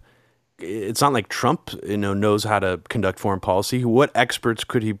Trump? It's not like Trump, knows how to conduct foreign policy. What experts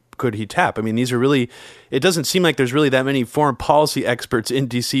could he tap? These are really. It doesn't seem like there's really that many foreign policy experts in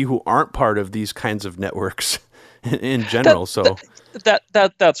D.C. who aren't part of these kinds of networks in general.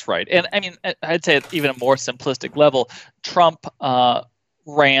 That's right, and I'd say at even a more simplistic level, Trump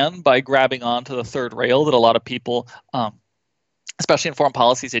ran by grabbing onto the third rail that a lot of people, especially in foreign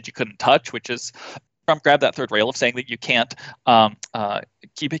policy, said you couldn't touch, which is Trump grabbed that third rail of saying that you can't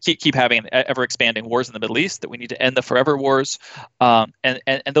keep having ever expanding wars in the Middle East, that we need to end the forever wars,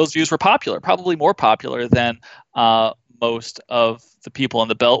 and those views were popular, probably more popular than most of the people in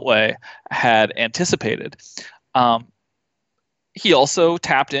the Beltway had anticipated. He also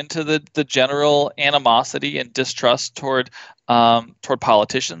tapped into the general animosity and distrust toward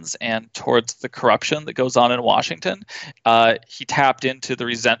politicians and towards the corruption that goes on in Washington. He tapped into the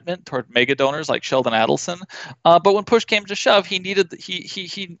resentment toward mega donors like Sheldon Adelson. But when push came to shove, he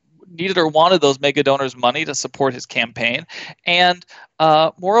needed or wanted those mega donors' money to support his campaign. And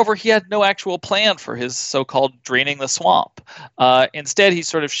moreover, he had no actual plan for his so-called draining the swamp. Instead, he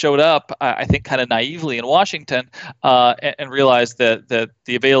sort of showed up, I think, kind of naively in Washington and realized that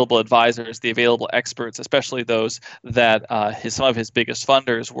the available advisors, the available experts, especially those that some of his biggest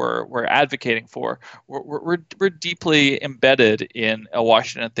funders were advocating for, were deeply embedded in a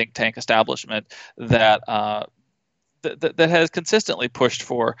Washington think tank establishment that has consistently pushed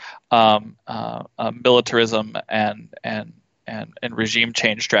for militarism and regime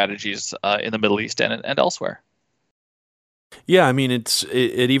change strategies in the Middle East and elsewhere. Yeah,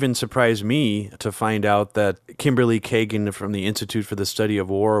 it even surprised me to find out that Kimberly Kagan from the Institute for the Study of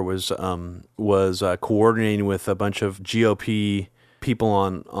War was coordinating with a bunch of GOP people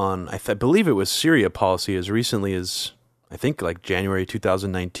on I believe it was Syria policy as recently as I think like January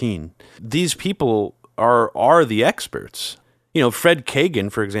 2019. These people are the experts. Fred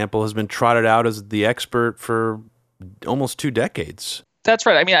Kagan, for example, has been trotted out as the expert for almost 2 decades. That's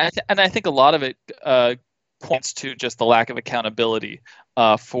right. I mean, I think a lot of it points to just the lack of accountability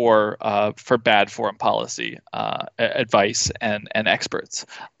for bad foreign policy advice and experts.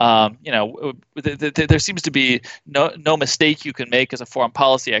 There seems to be no mistake you can make as a foreign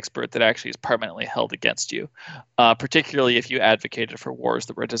policy expert that actually is permanently held against you, particularly if you advocated for wars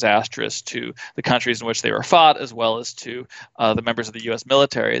that were disastrous to the countries in which they were fought, as well as to the members of the U.S.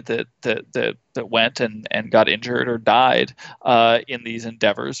 military that went and got injured or died in these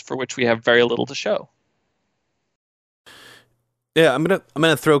endeavors for which we have very little to show. Yeah, I'm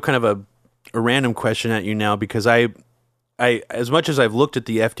gonna throw kind of a random question at you now, because I as much as I've looked at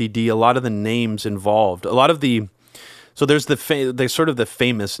the FDD, a lot of the names involved, there's the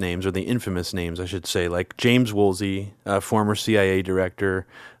famous names, or the infamous names, I should say, like James Woolsey, former CIA director,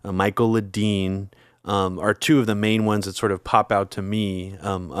 Michael Ledeen, are two of the main ones that sort of pop out to me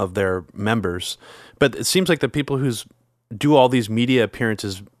of their members. But it seems like the people who's do all these media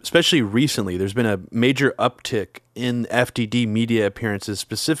appearances, especially recently, there's been a major uptick in FDD media appearances,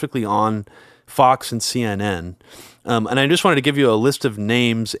 specifically on Fox and CNN. And I just wanted to give you a list of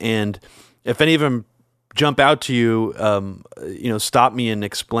names, and if any of them jump out to you, stop me and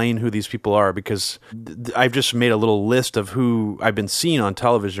explain who these people are, because I've just made a little list of who I've been seeing on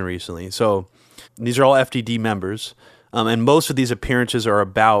television recently. So these are all FDD members. And most of these appearances are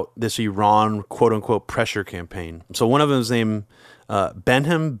about this Iran quote-unquote pressure campaign. So one of them is named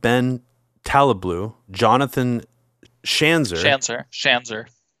Benham Ben Taleblu, Jonathan Shanzer,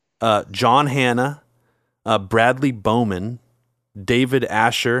 John Hanna, Bradley Bowman, David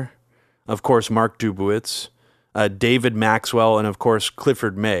Asher, of course Mark Dubowitz, David Maxwell, and of course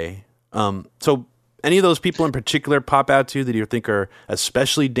Clifford May. So any of those people in particular pop out to you that you think are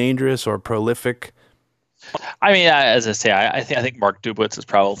especially dangerous or prolific? I mean, as I say, I think Mark Dubowitz is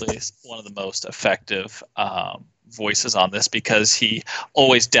probably one of the most effective voices on this, because he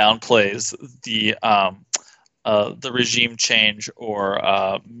always downplays the regime change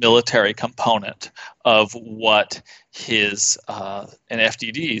or military component of what his and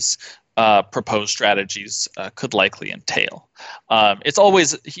FDD's proposed strategies could likely entail. He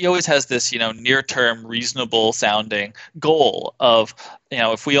always has this near-term reasonable sounding goal of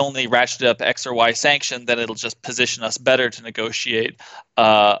if we only ratchet up X or Y sanction, then it'll just position us better to negotiate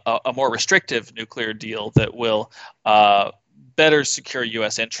a more restrictive nuclear deal that will better secure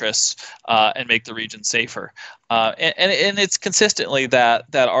U.S. interests and make the region safer. And it's consistently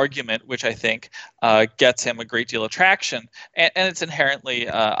that argument which I think gets him a great deal of traction, and it's inherently,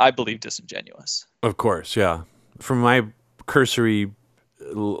 I believe, disingenuous. Of course, yeah. From my cursory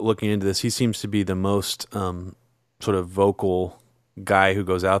looking into this, he seems to be the most sort of vocal guy who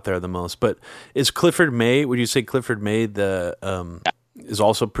goes out there the most. But is Clifford May, would you say Clifford May is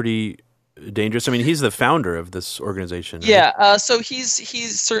also pretty dangerous? I mean, he's the founder of this organization, right? Yeah, so he's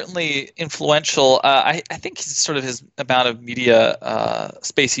certainly influential. I think sort of his amount of media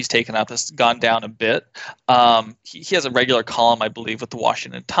space he's taken up has gone down a bit. He has a regular column, I believe, with the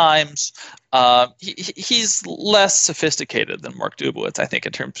Washington Times. He's less sophisticated than Mark Dubowitz, I think,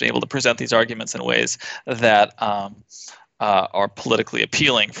 in terms of being able to present these arguments in ways that are politically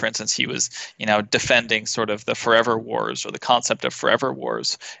appealing. For instance, he was, defending sort of the forever wars, or the concept of forever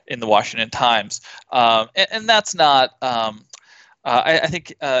wars, in the Washington Times, and that's not. I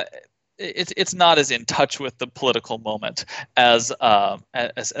think it's not as in touch with the political moment as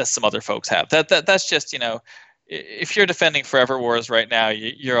some other folks have. That's just if you're defending forever wars right now,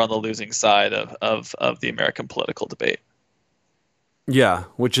 you're on the losing side of the American political debate. Yeah,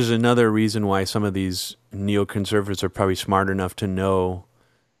 which is another reason why some of these neoconservatives are probably smart enough to know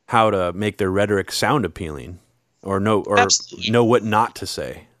how to make their rhetoric sound appealing, or know what not to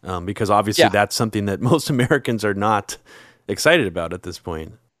say, because obviously that's something that most Americans are not excited about at this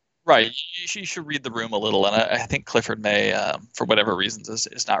point. Right. You should read the room a little, and I think Clifford May, for whatever reasons,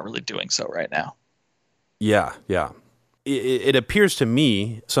 is not really doing so right now. Yeah. It appears to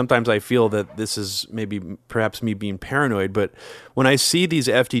me, sometimes I feel that this is perhaps me being paranoid, but when I see these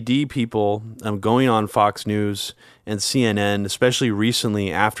FDD people going on Fox News and CNN, especially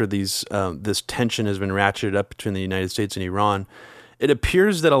recently after this tension has been ratcheted up between the United States and Iran, it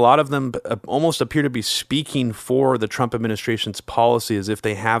appears that a lot of them almost appear to be speaking for the Trump administration's policy, as if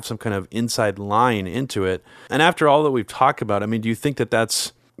they have some kind of inside line into it. And after all that we've talked about, I mean, do you think that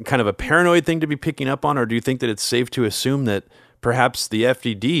that's kind of a paranoid thing to be picking up on, or do you think that it's safe to assume that perhaps the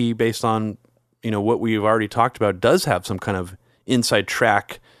FDD, based on what we've already talked about, does have some kind of inside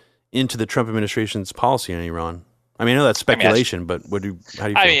track into the Trump administration's policy in Iran? I mean, I know that's I mean, speculation, but how do you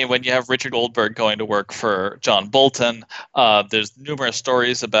feel? I mean, when you have Richard Goldberg going to work for John Bolton, there's numerous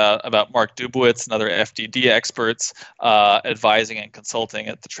stories about Mark Dubowitz and other FDD experts advising and consulting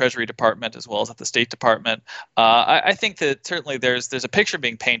at the Treasury Department as well as at the State Department. I think that certainly there's a picture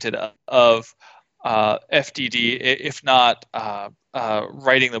being painted of FDD, if not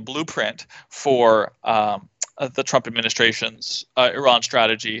writing the blueprint for the Trump administration's Iran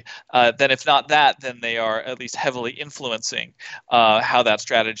strategy, then if not that, then they are at least heavily influencing how that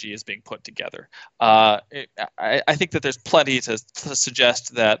strategy is being put together. I think that there's plenty to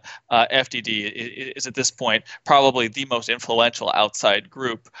suggest that FDD is at this point probably the most influential outside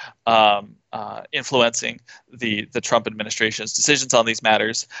group influencing the Trump administration's decisions on these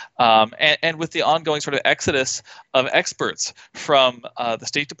matters. And with the ongoing sort of exodus of experts from the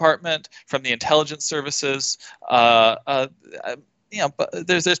State Department, from the intelligence services, but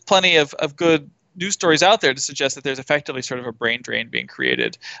there's plenty of good news stories out there to suggest that there's effectively sort of a brain drain being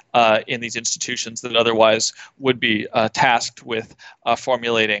created in these institutions that otherwise would be tasked with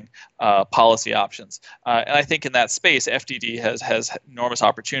formulating policy options. And I think in that space, FDD has enormous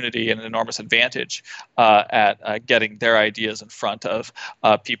opportunity and an enormous advantage at getting their ideas in front of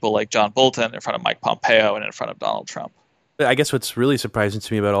people like John Bolton, in front of Mike Pompeo, and in front of Donald Trump. I guess what's really surprising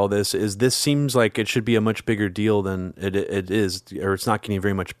to me about all this is this seems like it should be a much bigger deal than it is, or it's not getting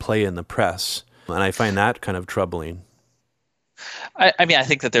very much play in the press. And I find that kind of troubling. I mean, I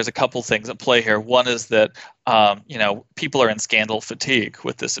think that there's a couple things at play here. One is that people are in scandal fatigue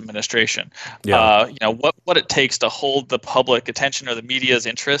with this administration. Yeah. What it takes to hold the public attention or the media's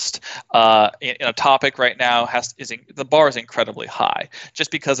interest in a topic right now the bar is incredibly high,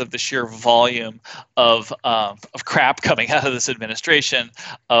 just because of the sheer volume of crap coming out of this administration,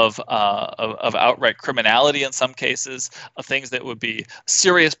 of outright criminality in some cases, of things that would be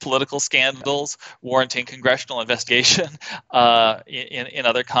serious political scandals warranting congressional investigation. In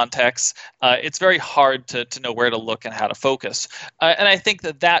other contexts, it's very hard to know where to look and how to focus. And I think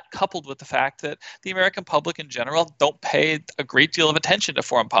that coupled with the fact that the American public in general don't pay a great deal of attention to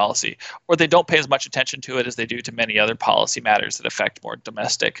foreign policy, or they don't pay as much attention to it as they do to many other policy matters that affect more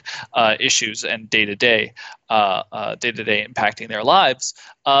domestic issues and day-to-day impacting their lives,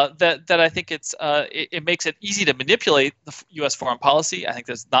 that I think it makes it easy to manipulate the U.S. foreign policy. I think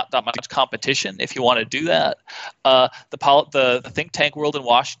there's not that much competition if you want to do that. The think tank world in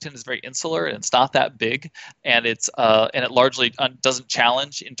Washington is very insular, and it's not that big, and it largely doesn't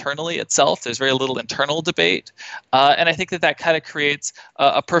challenge internally itself. There's very little internal debate, and I think that kind of creates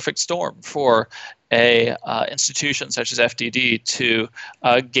a perfect storm for a institution such as FDD to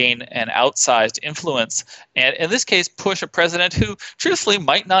gain an outsized influence, and in this case push a president who truthfully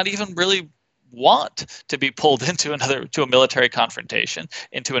might not even really want to be pulled into a military confrontation,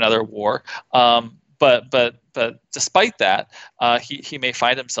 into another war. But despite that, he may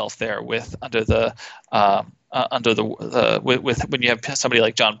find himself there when you have somebody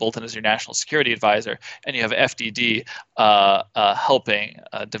like John Bolton as your national security advisor, and you have FDD helping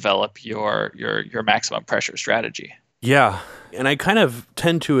develop your maximum pressure strategy. Yeah, and I kind of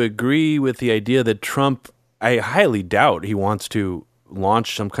tend to agree with the idea that Trump, I highly doubt he wants to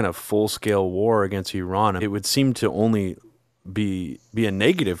launch some kind of full-scale war against Iran. It would seem to only be a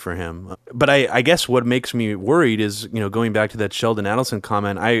negative for him. But I guess what makes me worried is, going back to that Sheldon Adelson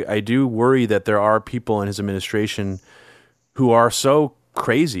comment, I do worry that there are people in his administration who are so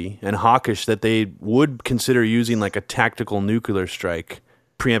crazy and hawkish that they would consider using like a tactical nuclear strike,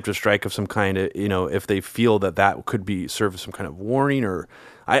 preemptive strike of some kind, if they feel that could serve as some kind of warning, or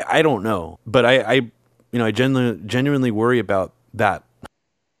I don't know. But I genuinely worry about that.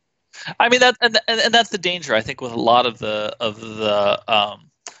 I mean, that's the danger, I think, with a lot of the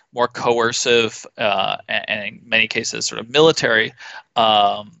more coercive and in many cases sort of military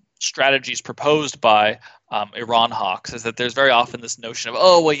strategies proposed by Iran hawks, is that there's very often this notion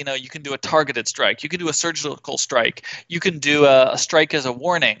of, you can do a targeted strike, you can do a surgical strike, you can do a strike as a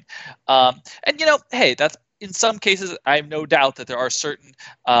warning, hey, that's in some cases. I have no doubt that there are certain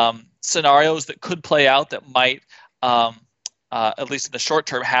scenarios that could play out that might. At least in the short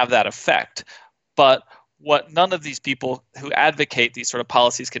term, have that effect. But what none of these people who advocate these sort of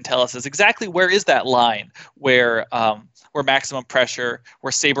policies can tell us is exactly where is that line where maximum pressure,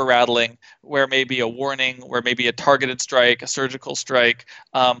 where saber rattling, where maybe a warning, where maybe a targeted strike, a surgical strike.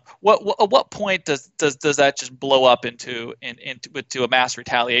 At what point does that just blow up into a mass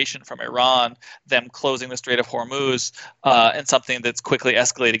retaliation from Iran, them closing the Strait of Hormuz, and something that's quickly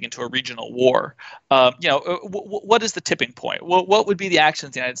escalating into a regional war? What is the tipping point? What would be the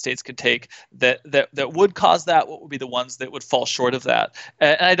actions the United States could take that would would cause that? What would be the ones that would fall short of that?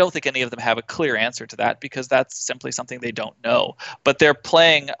 And I don't think any of them have a clear answer to that, because that's simply something they don't know. But they're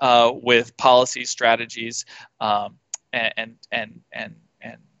playing with policy strategies and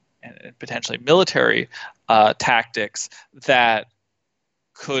potentially military tactics that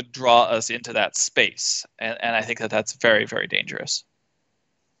could draw us into that space. And I think that that's very, very dangerous.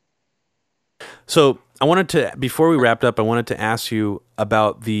 So I wanted to, before we wrapped up, I wanted to ask you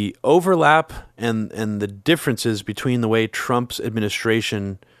about the overlap and the differences between the way Trump's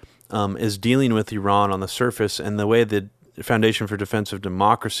administration is dealing with Iran on the surface and the way the Foundation for Defense of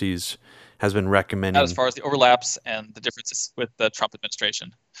Democracies has been recommending. As far as the overlaps and the differences with the Trump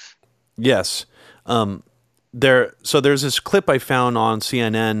administration. Yes. So there's this clip I found on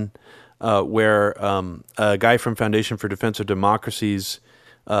CNN where a guy from Foundation for Defense of Democracies,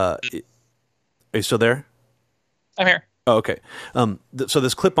 are you still there? I'm here. Oh, okay. So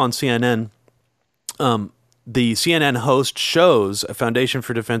this clip on CNN, the CNN host shows a Foundation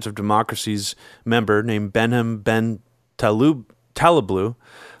for Defense of Democracies member named Benham Ben Taleblu.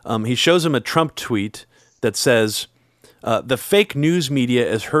 He shows him a Trump tweet that says, the fake news media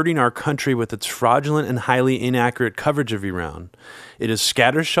is hurting our country with its fraudulent and highly inaccurate coverage of Iran. It is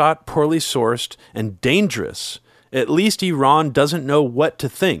scattershot, poorly sourced, and dangerous. At least Iran doesn't know what to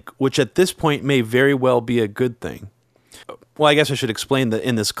think, which at this point may very well be a good thing. Well, I guess I should explain that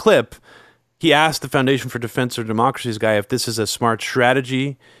in this clip, he asked the Foundation for Defense of Democracies guy if this is a smart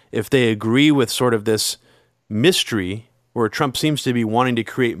strategy, if they agree with sort of this mystery, where Trump seems to be wanting to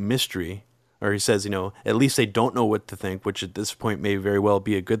create mystery, or he says, at least they don't know what to think, which at this point may very well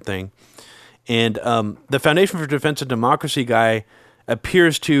be a good thing. And the Foundation for Defense of Democracy guy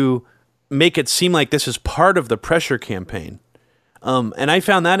appears to make it seem like this is part of the pressure campaign. And I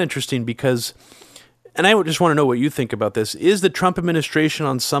found that interesting because, and I just want to know what you think about this, is the Trump administration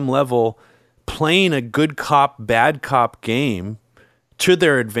on some level playing a good cop, bad cop game to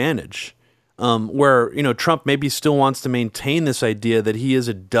their advantage? Where, Trump maybe still wants to maintain this idea that he is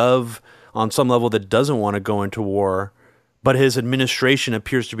a dove on some level that doesn't want to go into war, but his administration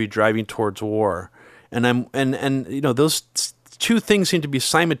appears to be driving towards war. And those two things seem to be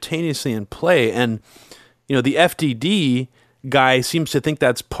simultaneously in play. And, the FDD guy seems to think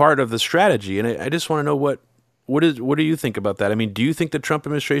that's part of the strategy. And I just want to know what do you think about that? I mean, do you think the Trump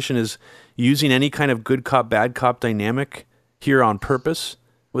administration is using any kind of good cop, bad cop dynamic here on purpose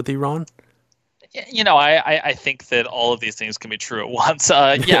with Iran? I think that all of these things can be true at once.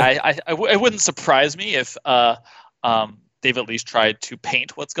 It wouldn't surprise me if they've at least tried to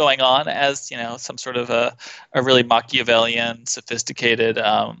paint what's going on as, some sort of a really Machiavellian, sophisticated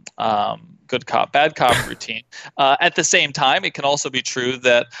good cop, bad cop routine. At the same time, it can also be true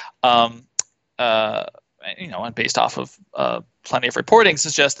that, and based off of plenty of reporting,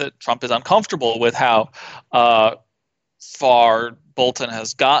 suggests that Trump is uncomfortable with how far Bolton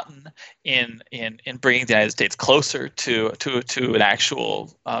has gotten in bringing the United States closer to an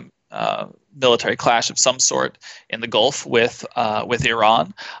actual military clash of some sort in the Gulf with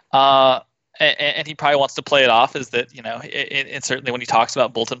Iran. And he probably wants to play it off as that, and certainly when he talks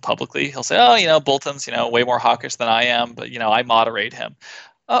about Bolton publicly, he'll say, Bolton's, way more hawkish than I am, but, I moderate him.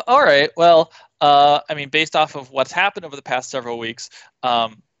 All right. Well, based off of what's happened over the past several weeks,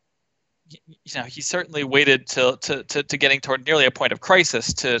 he certainly waited to getting toward nearly a point of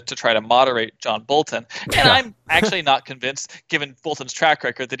crisis to try to moderate John Bolton. And I'm actually not convinced, given Bolton's track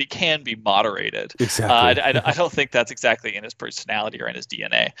record, that he can be moderated. Exactly. I don't think that's exactly in his personality or in his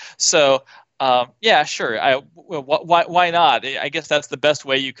DNA. So, sure. Why not? I guess that's the best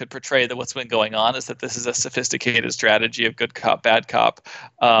way you could portray that what's been going on is that this is a sophisticated strategy of good cop, bad cop.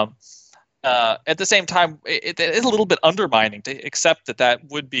 At the same time, it is a little bit undermining to accept that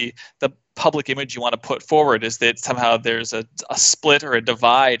would be the public image you want to put forward, is that somehow there's a split or a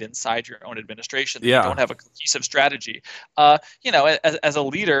divide inside your own administration. That you don't have a cohesive strategy. As a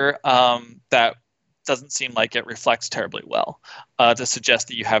leader, that doesn't seem like it reflects terribly well to suggest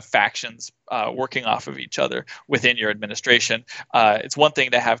that you have factions working off of each other within your administration. It's one thing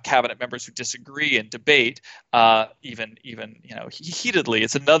to have cabinet members who disagree and debate, even heatedly.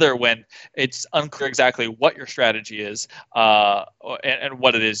 It's another when it's unclear exactly what your strategy is and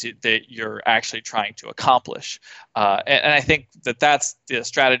what it is that you're actually trying to accomplish. And I think that that's the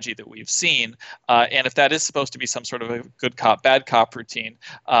strategy that we've seen. And if that is supposed to be some sort of a good cop, bad cop routine,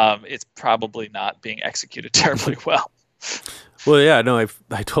 it's probably not being executed terribly well. Well, yeah, no,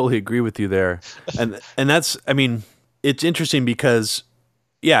 I totally agree with you there. And that's, it's interesting because,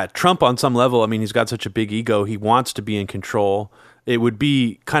 Trump on some level, he's got such a big ego. He wants to be in control. It would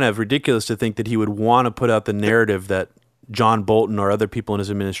be kind of ridiculous to think that he would want to put out the narrative that John Bolton or other people in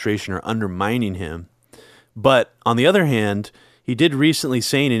his administration are undermining him. But on the other hand, he did recently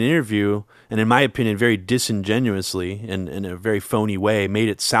say in an interview, and in my opinion, very disingenuously and in a very phony way, made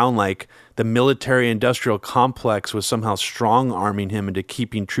it sound like the military-industrial complex was somehow strong-arming him into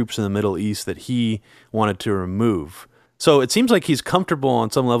keeping troops in the Middle East that he wanted to remove. So it seems like he's comfortable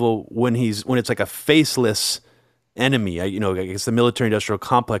on some level when it's like a faceless enemy. I guess the military-industrial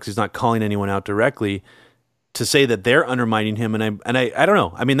complex, he's not calling anyone out directly, to say that they're undermining him. And I don't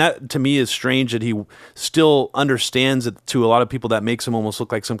know. I mean, that to me is strange that he still understands that to a lot of people that makes him almost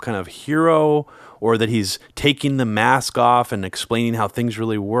look like some kind of hero, or that he's taking the mask off and explaining how things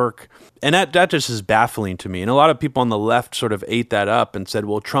really work. And that just is baffling to me. And a lot of people on the left sort of ate that up and said,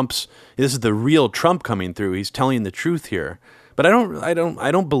 well, this is the real Trump coming through. He's telling the truth here. But I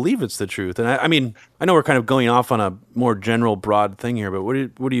don't believe it's the truth. And I mean, I know we're kind of going off on a more general, broad thing here, but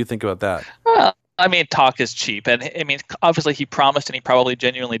what do you think about that? Well, I mean, talk is cheap, and I mean, obviously he promised, and he probably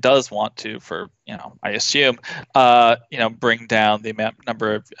genuinely does want to, I assume, bring down the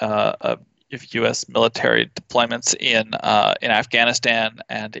number of U.S. military deployments in Afghanistan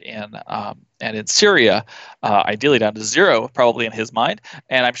and in Syria, ideally down to zero, probably in his mind.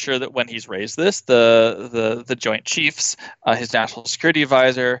 And I'm sure that when he's raised this, the Joint Chiefs, his National Security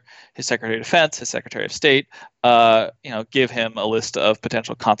Advisor, his Secretary of Defense, his Secretary of State, give him a list of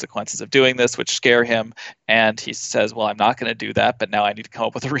potential consequences of doing this, which scare him. And he says, well, I'm not going to do that, but now I need to come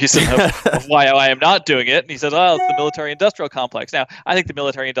up with a reason of why I am not doing it. And he says, oh, it's the military-industrial complex. Now, I think the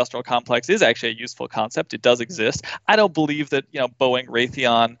military-industrial complex is actually a useful concept. It does exist. I don't believe that, Boeing,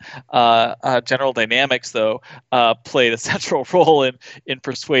 Raytheon, General Dynamics, though, played a central role in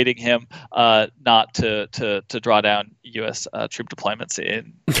persuading him not to draw down U.S. Troop deployments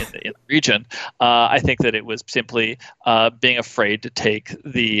in the region. I think that it was simply being afraid to take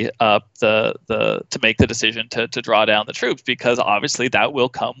to make the decision to draw down the troops, because obviously that will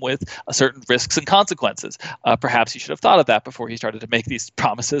come with certain risks and consequences. Perhaps he should have thought of that before he started to make these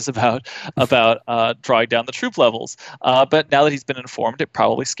promises about drawing down the troop levels. But now that he's been informed, it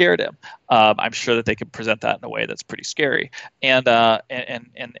probably scared him. I'm sure that they can present that in a way that's pretty scary, and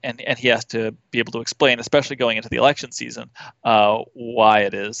he has to be able to explain, especially going into the election season, why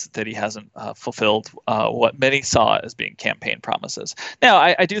it is that he hasn't fulfilled what many saw as being campaign promises. Now,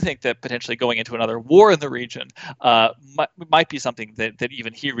 I do think that potentially going into another war in the region might be something that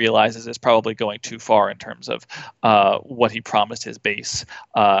even he realizes is probably going too far in terms of what he promised his base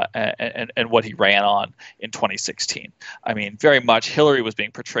and what he ran on in 2016. I mean, very much Hillary was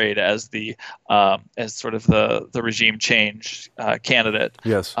being portrayed as as sort of the regime change candidate.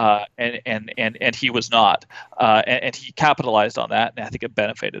 Yes. And he was not, and he capitalized on that, and I think it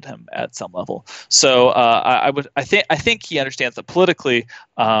benefited him at some level. So I think he understands that politically,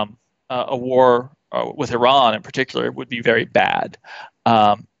 a war with Iran in particular would be very bad.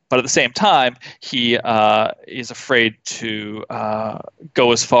 But at the same time, he is afraid to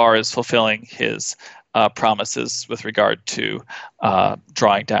go as far as fulfilling his promises with regard to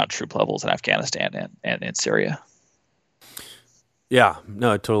drawing down troop levels in Afghanistan and in Syria. Yeah,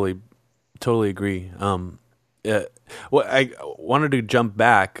 no, I totally agree. Well, I wanted to jump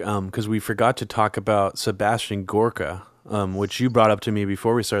back because we forgot to talk about Sebastian Gorka, which you brought up to me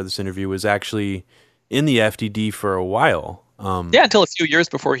before we started this interview, was actually in the FDD for a while. Until a few years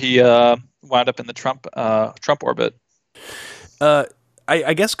before he wound up in the Trump orbit.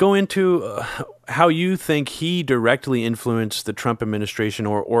 I guess go into how you think he directly influenced the Trump administration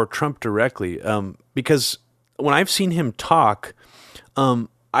or Trump directly, because when I've seen him talk,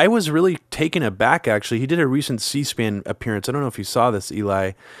 I was really taken aback, actually. He did a recent C-SPAN appearance. I don't know if you saw this,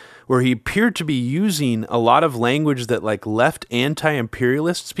 Eli, where he appeared to be using a lot of language that like left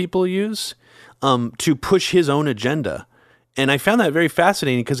anti-imperialists people use to push his own agenda. And I found that very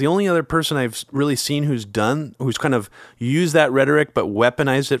fascinating because the only other person I've really seen who's kind of used that rhetoric but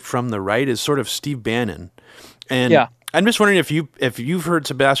weaponized it from the right is sort of Steve Bannon. And yeah. I'm just wondering if you've heard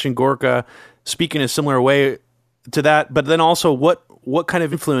Sebastian Gorka speak in a similar way to that, but then also what kind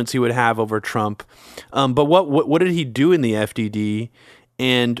of influence he would have over Trump. But what did he do in the FDD?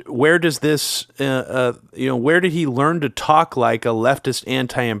 And where does this, where did he learn to talk like a leftist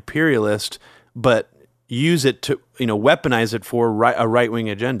anti-imperialist, but use it to, weaponize it for a right-wing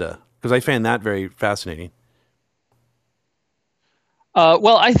agenda? Because I find that very fascinating.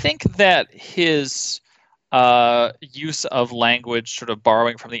 Well, I think that his use of language, sort of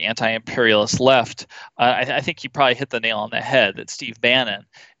borrowing from the anti-imperialist left, I think he probably hit the nail on the head. That Steve Bannon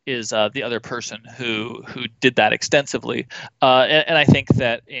is the other person who did that extensively, and I think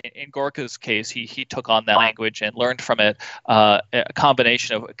that in Gorka's case, he took on that language and learned from it a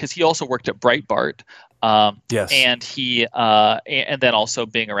combination of, because he also worked at Breitbart. Yes. And then also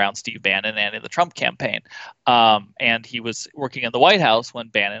being around Steve Bannon and in the Trump campaign. And he was working in the White House when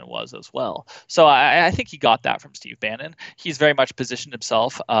Bannon was as well. So I think he got that from Steve Bannon. He's very much positioned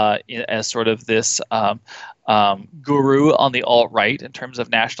himself as sort of this guru on the alt-right in terms of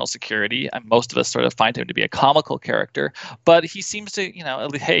national security. And most of us sort of find him to be a comical character, but he seems to,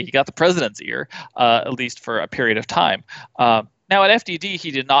 hey, he got the president's ear, at least for a period of time. Now, at FDD,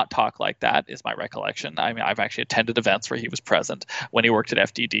 he did not talk like that, is my recollection. I mean, I've actually attended events where he was present when he worked at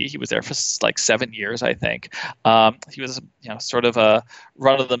FDD. He was there for like 7 years, I think. He was, sort of a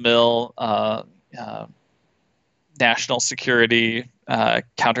run-of-the-mill national security,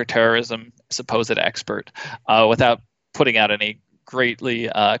 counterterrorism supposed expert, without putting out any greatly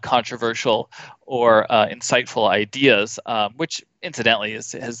controversial or insightful ideas, which incidentally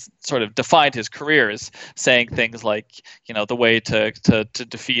has sort of defined his career, as saying things like, the way to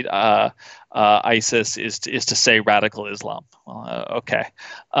defeat ISIS is to say radical Islam. Well, okay,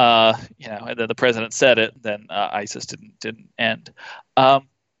 and then the president said it, then ISIS didn't end.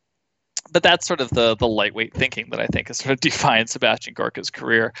 But that's sort of the lightweight thinking that I think has sort of defined Sebastian Gorka's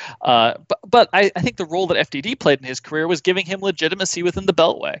career. But I think the role that FDD played in his career was giving him legitimacy within the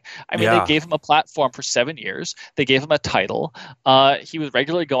Beltway. I mean, They gave him a platform for 7 years. They gave him a title. He was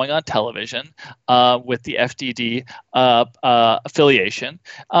regularly going on television with the FDD affiliation.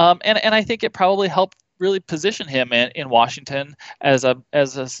 And I think it probably helped really position him in Washington as a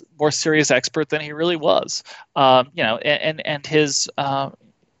more serious expert than he really was. And his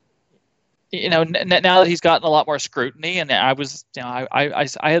now that he's gotten a lot more scrutiny, and I was,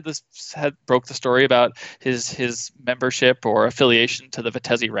 I broke the story about his membership or affiliation to the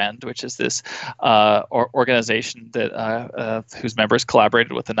Vitesse Rend, which is this organization that whose members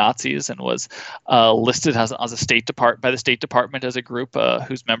collaborated with the Nazis and was listed as a by the State Department as a group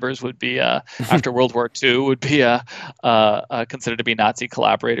whose members would be after World War II would be considered to be Nazi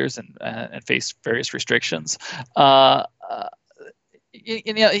collaborators and face various restrictions.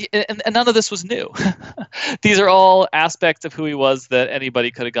 And none of this was new. These are all aspects of who he was that anybody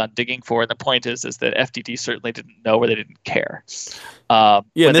could have gone digging for. And the point is that FDD certainly didn't know, or they didn't care. And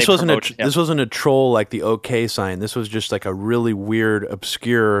this wasn't a troll like the OK sign. This was just like a really weird,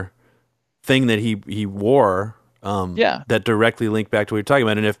 obscure thing that he wore. That directly linked back to what you're talking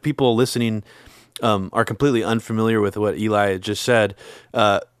about. And if people listening are completely unfamiliar with what Eli just said,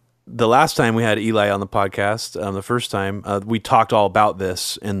 the last time we had Eli on the podcast, the first time, we talked all about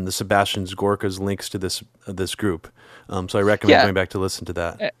this and the Sebastian Gorka's links to this group. So I recommend going back to listen to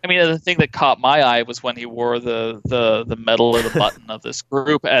that. I mean, the thing that caught my eye was when he wore the medal or the button of this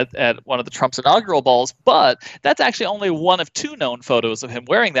group at one of the Trump's inaugural balls. But that's actually only one of 2 known photos of him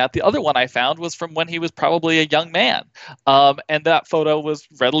wearing that. The other one I found was from when he was probably a young man, and that photo was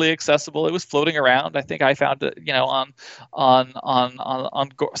readily accessible. It was floating around. I think I found it, on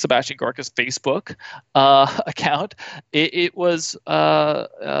Sebastian Gorka's Facebook account. It was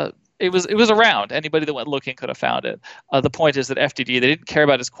around. Anybody that went looking could have found it. The point is that FDD, they didn't care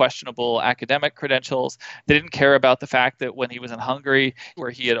about his questionable academic credentials. They didn't care about the fact that when he was in Hungary, where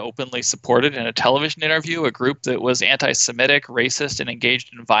he had openly supported in a television interview a group that was anti-Semitic, racist, and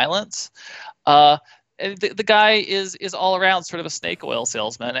engaged in violence. The guy is all around sort of a snake oil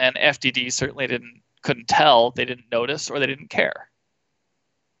salesman, and FDD certainly couldn't tell. They didn't notice, or they didn't care.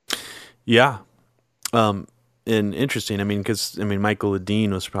 Yeah. And interesting, because Michael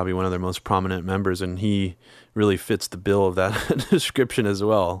Ledeen was probably one of their most prominent members, and he really fits the bill of that description as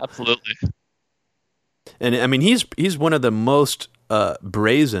well. Absolutely. And he's one of the most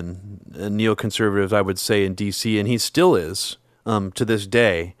brazen neoconservatives, I would say, in D.C., and he still is to this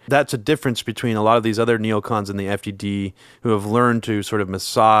day. That's a difference between a lot of these other neocons in the FDD who have learned to sort of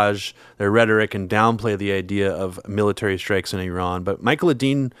massage their rhetoric and downplay the idea of military strikes in Iran. But Michael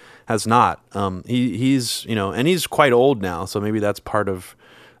Ledeen has not. He's and he's quite old now, so maybe that's part of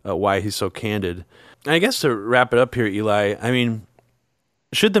why he's so candid. And I guess to wrap it up here, Eli,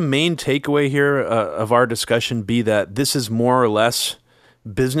 should the main takeaway here of our discussion be that this is more or less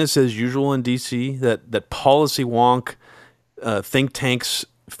business as usual in D.C., that policy wonk think tanks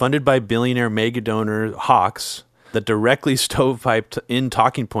funded by billionaire mega donor hawks that directly stovepiped in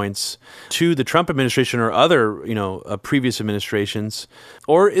talking points to the Trump administration or other, previous administrations?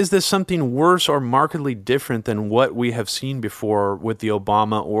 Or is this something worse or markedly different than what we have seen before with the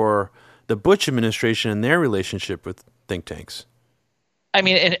Obama or the Bush administration and their relationship with think tanks?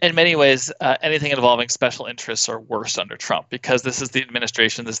 In many ways, anything involving special interests are worse under Trump, because this is the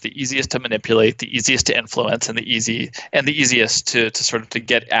administration that's the easiest to manipulate, the easiest to influence, and the easiest to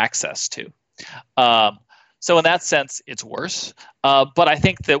get access to. So in that sense, it's worse. But I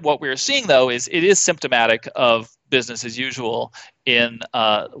think that what we're seeing, though, is it is symptomatic of business as usual in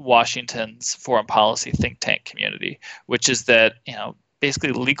Washington's foreign policy think tank community, which is that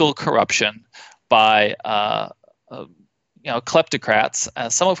basically legal corruption by kleptocrats,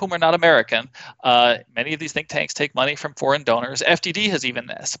 some of whom are not American. Many of these think tanks take money from foreign donors. FDD has even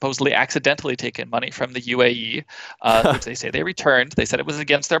supposedly accidentally taken money from the UAE, which they say they returned. They said it was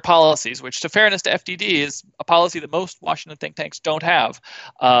against their policies, which, to fairness to FDD, is a policy that most Washington think tanks don't have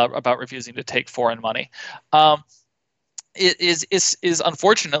about refusing to take foreign money. It is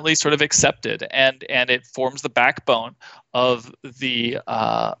unfortunately sort of accepted, and it forms the backbone of the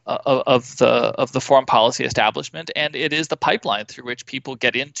foreign policy establishment, and it is the pipeline through which people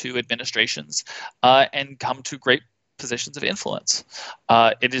get into administrations and come to great positions of influence.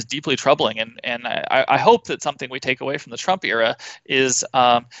 It is deeply troubling, and I hope that something we take away from the Trump era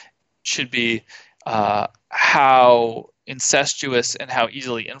should be how incestuous and how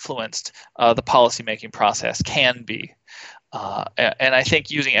easily influenced the policymaking process can be. And I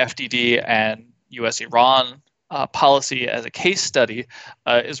think using FDD and U.S.-Iran policy as a case study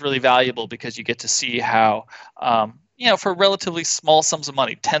is really valuable, because you get to see how, for relatively small sums of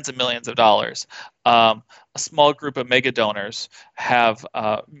money, tens of millions of dollars, a small group of mega donors have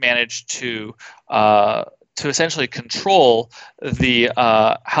managed to essentially control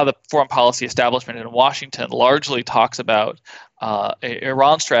how the foreign policy establishment in Washington largely talks about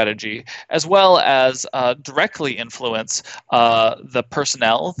Iran strategy, as well as directly influence the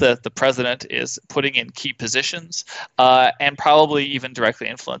personnel that the president is putting in key positions, and probably even directly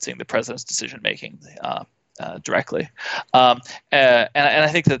influencing the president's decision making directly. And I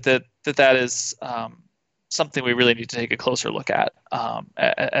think that is something we really need to take a closer look at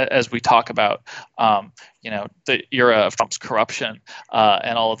as we talk about the era of Trump's corruption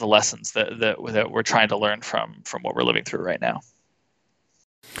and all of the lessons that we're trying to learn from what we're living through right now.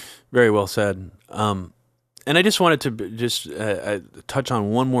 Very well said. And I just wanted to touch on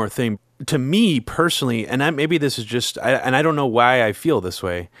one more thing. To me personally, and maybe this is just, and I don't know why I feel this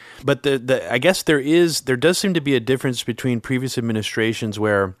way, but I guess there does seem to be a difference between previous administrations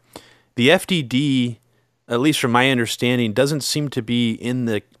where the FDD, at least from my understanding, doesn't seem to be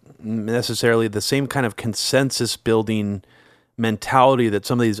in necessarily the same kind of consensus building mentality that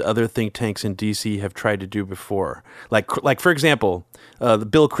some of these other think tanks in DC have tried to do before. Like for example, the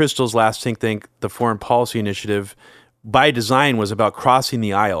Bill Kristol's last think tank, the Foreign Policy Initiative, by design was about crossing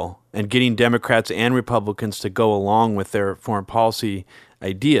the aisle and getting Democrats and Republicans to go along with their foreign policy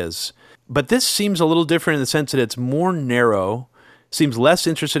ideas. But this seems a little different in the sense that it's more narrow, seems less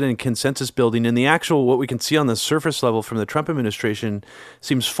interested in consensus building, and the actual, what we can see on the surface level from the Trump administration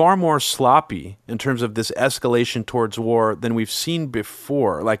seems far more sloppy in terms of this escalation towards war than we've seen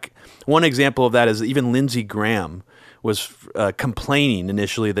before. Like, one example of that is even Lindsey Graham was complaining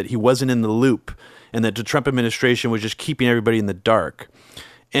initially that he wasn't in the loop and that the Trump administration was just keeping everybody in the dark.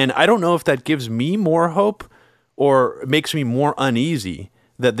 And I don't know if that gives me more hope or makes me more uneasy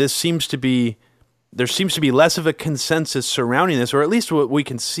that there seems to be less of a consensus surrounding this, or at least what we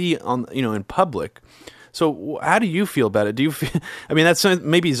can see on in public. So how do you feel about it? Do you feel, I mean, that's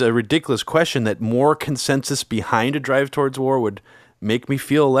maybe a ridiculous question, that more consensus behind a drive towards war would make me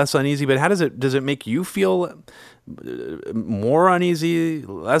feel less uneasy, but how does it make you feel more uneasy,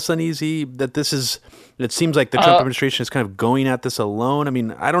 less uneasy, that it seems like the Trump administration is kind of going at this alone? I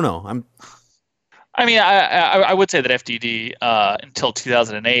mean, I don't know. I would say that FDD until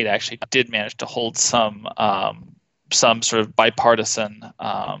 2008 actually did manage to hold some sort of bipartisan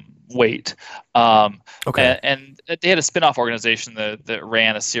weight. Okay. And they had a spin-off organization that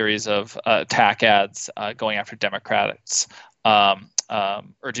ran a series of attack ads going after Democrats,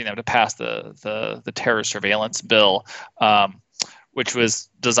 urging them to pass the terror surveillance bill, which was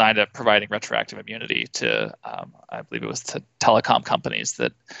designed at providing retroactive immunity to, I believe it was to telecom companies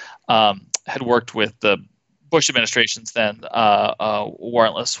that had worked with the Bush administration's then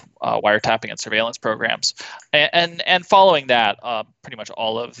warrantless wiretapping and surveillance programs. And following that, pretty much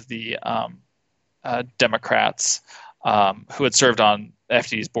all of the Democrats who had served on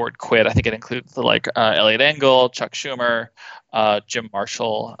FDD's board quit. I think it included Eliot Engel, Chuck Schumer, Jim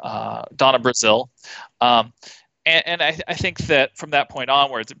Marshall, Donna Brazile. And I think that from that point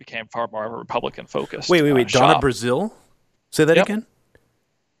onwards, it became far more of a Republican-focused. Wait. Donna Brazile? Say that again?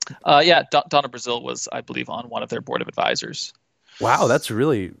 Donna Brazile was, I believe, on one of their board of advisors. Wow, that's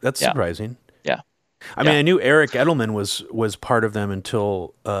surprising. Yeah. I mean, I knew Eric Edelman was part of them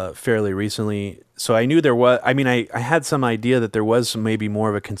until fairly recently. So I knew there was. I mean, I had some idea that there was maybe more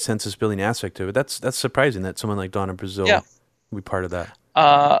of a consensus building aspect to it. That's surprising that someone like Donna Brazile would be part of that.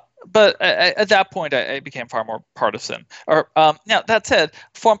 but at that point, I became far more partisan. Now, that said,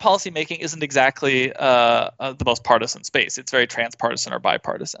 foreign policy making isn't exactly the most partisan space. It's very transpartisan or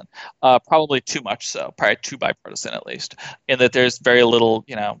bipartisan, probably too much so, probably too bipartisan at least, in that there's very little,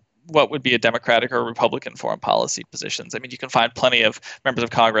 what would be a Democratic or Republican foreign policy positions. I mean, you can find plenty of members of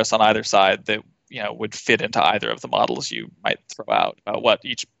Congress on either side that would fit into either of the models you might throw out about what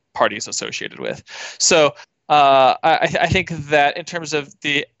each party is associated with. So I think that in terms of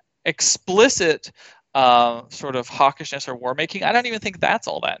the explicit sort of hawkishness or war making, I don't even think that's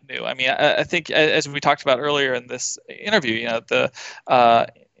all that new. I mean, I think, as we talked about earlier in this interview, the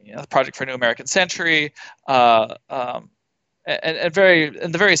Project for a New American Century, and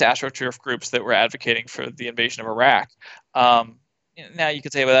the various AstroTurf groups that were advocating for the invasion of Iraq. Now you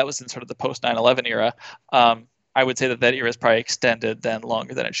could say, well, that was in sort of the post 9/11 era. I would say that era is probably extended then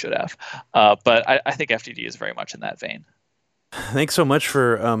longer than it should have. But I think FDD is very much in that vein. Thanks so much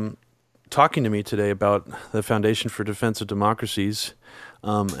for talking to me today about the Foundation for Defense of Democracies,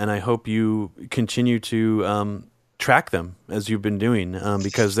 and I hope you continue to track them as you've been doing,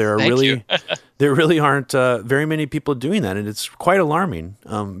 because there really aren't very many people doing that, and it's quite alarming.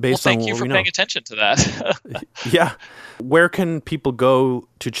 Thank you for paying attention to that. Yeah, where can people go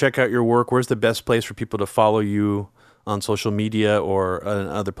to check out your work? Where's the best place for people to follow you on social media or in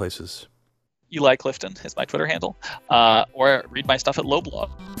other places? Eli Clifton is my Twitter handle, or read my stuff at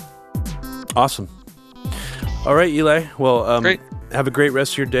Loblog. Awesome. All right, Eli. Well, great. Have a great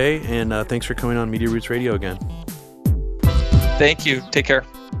rest of your day, and thanks for coming on Media Roots Radio again. Thank you. Take care.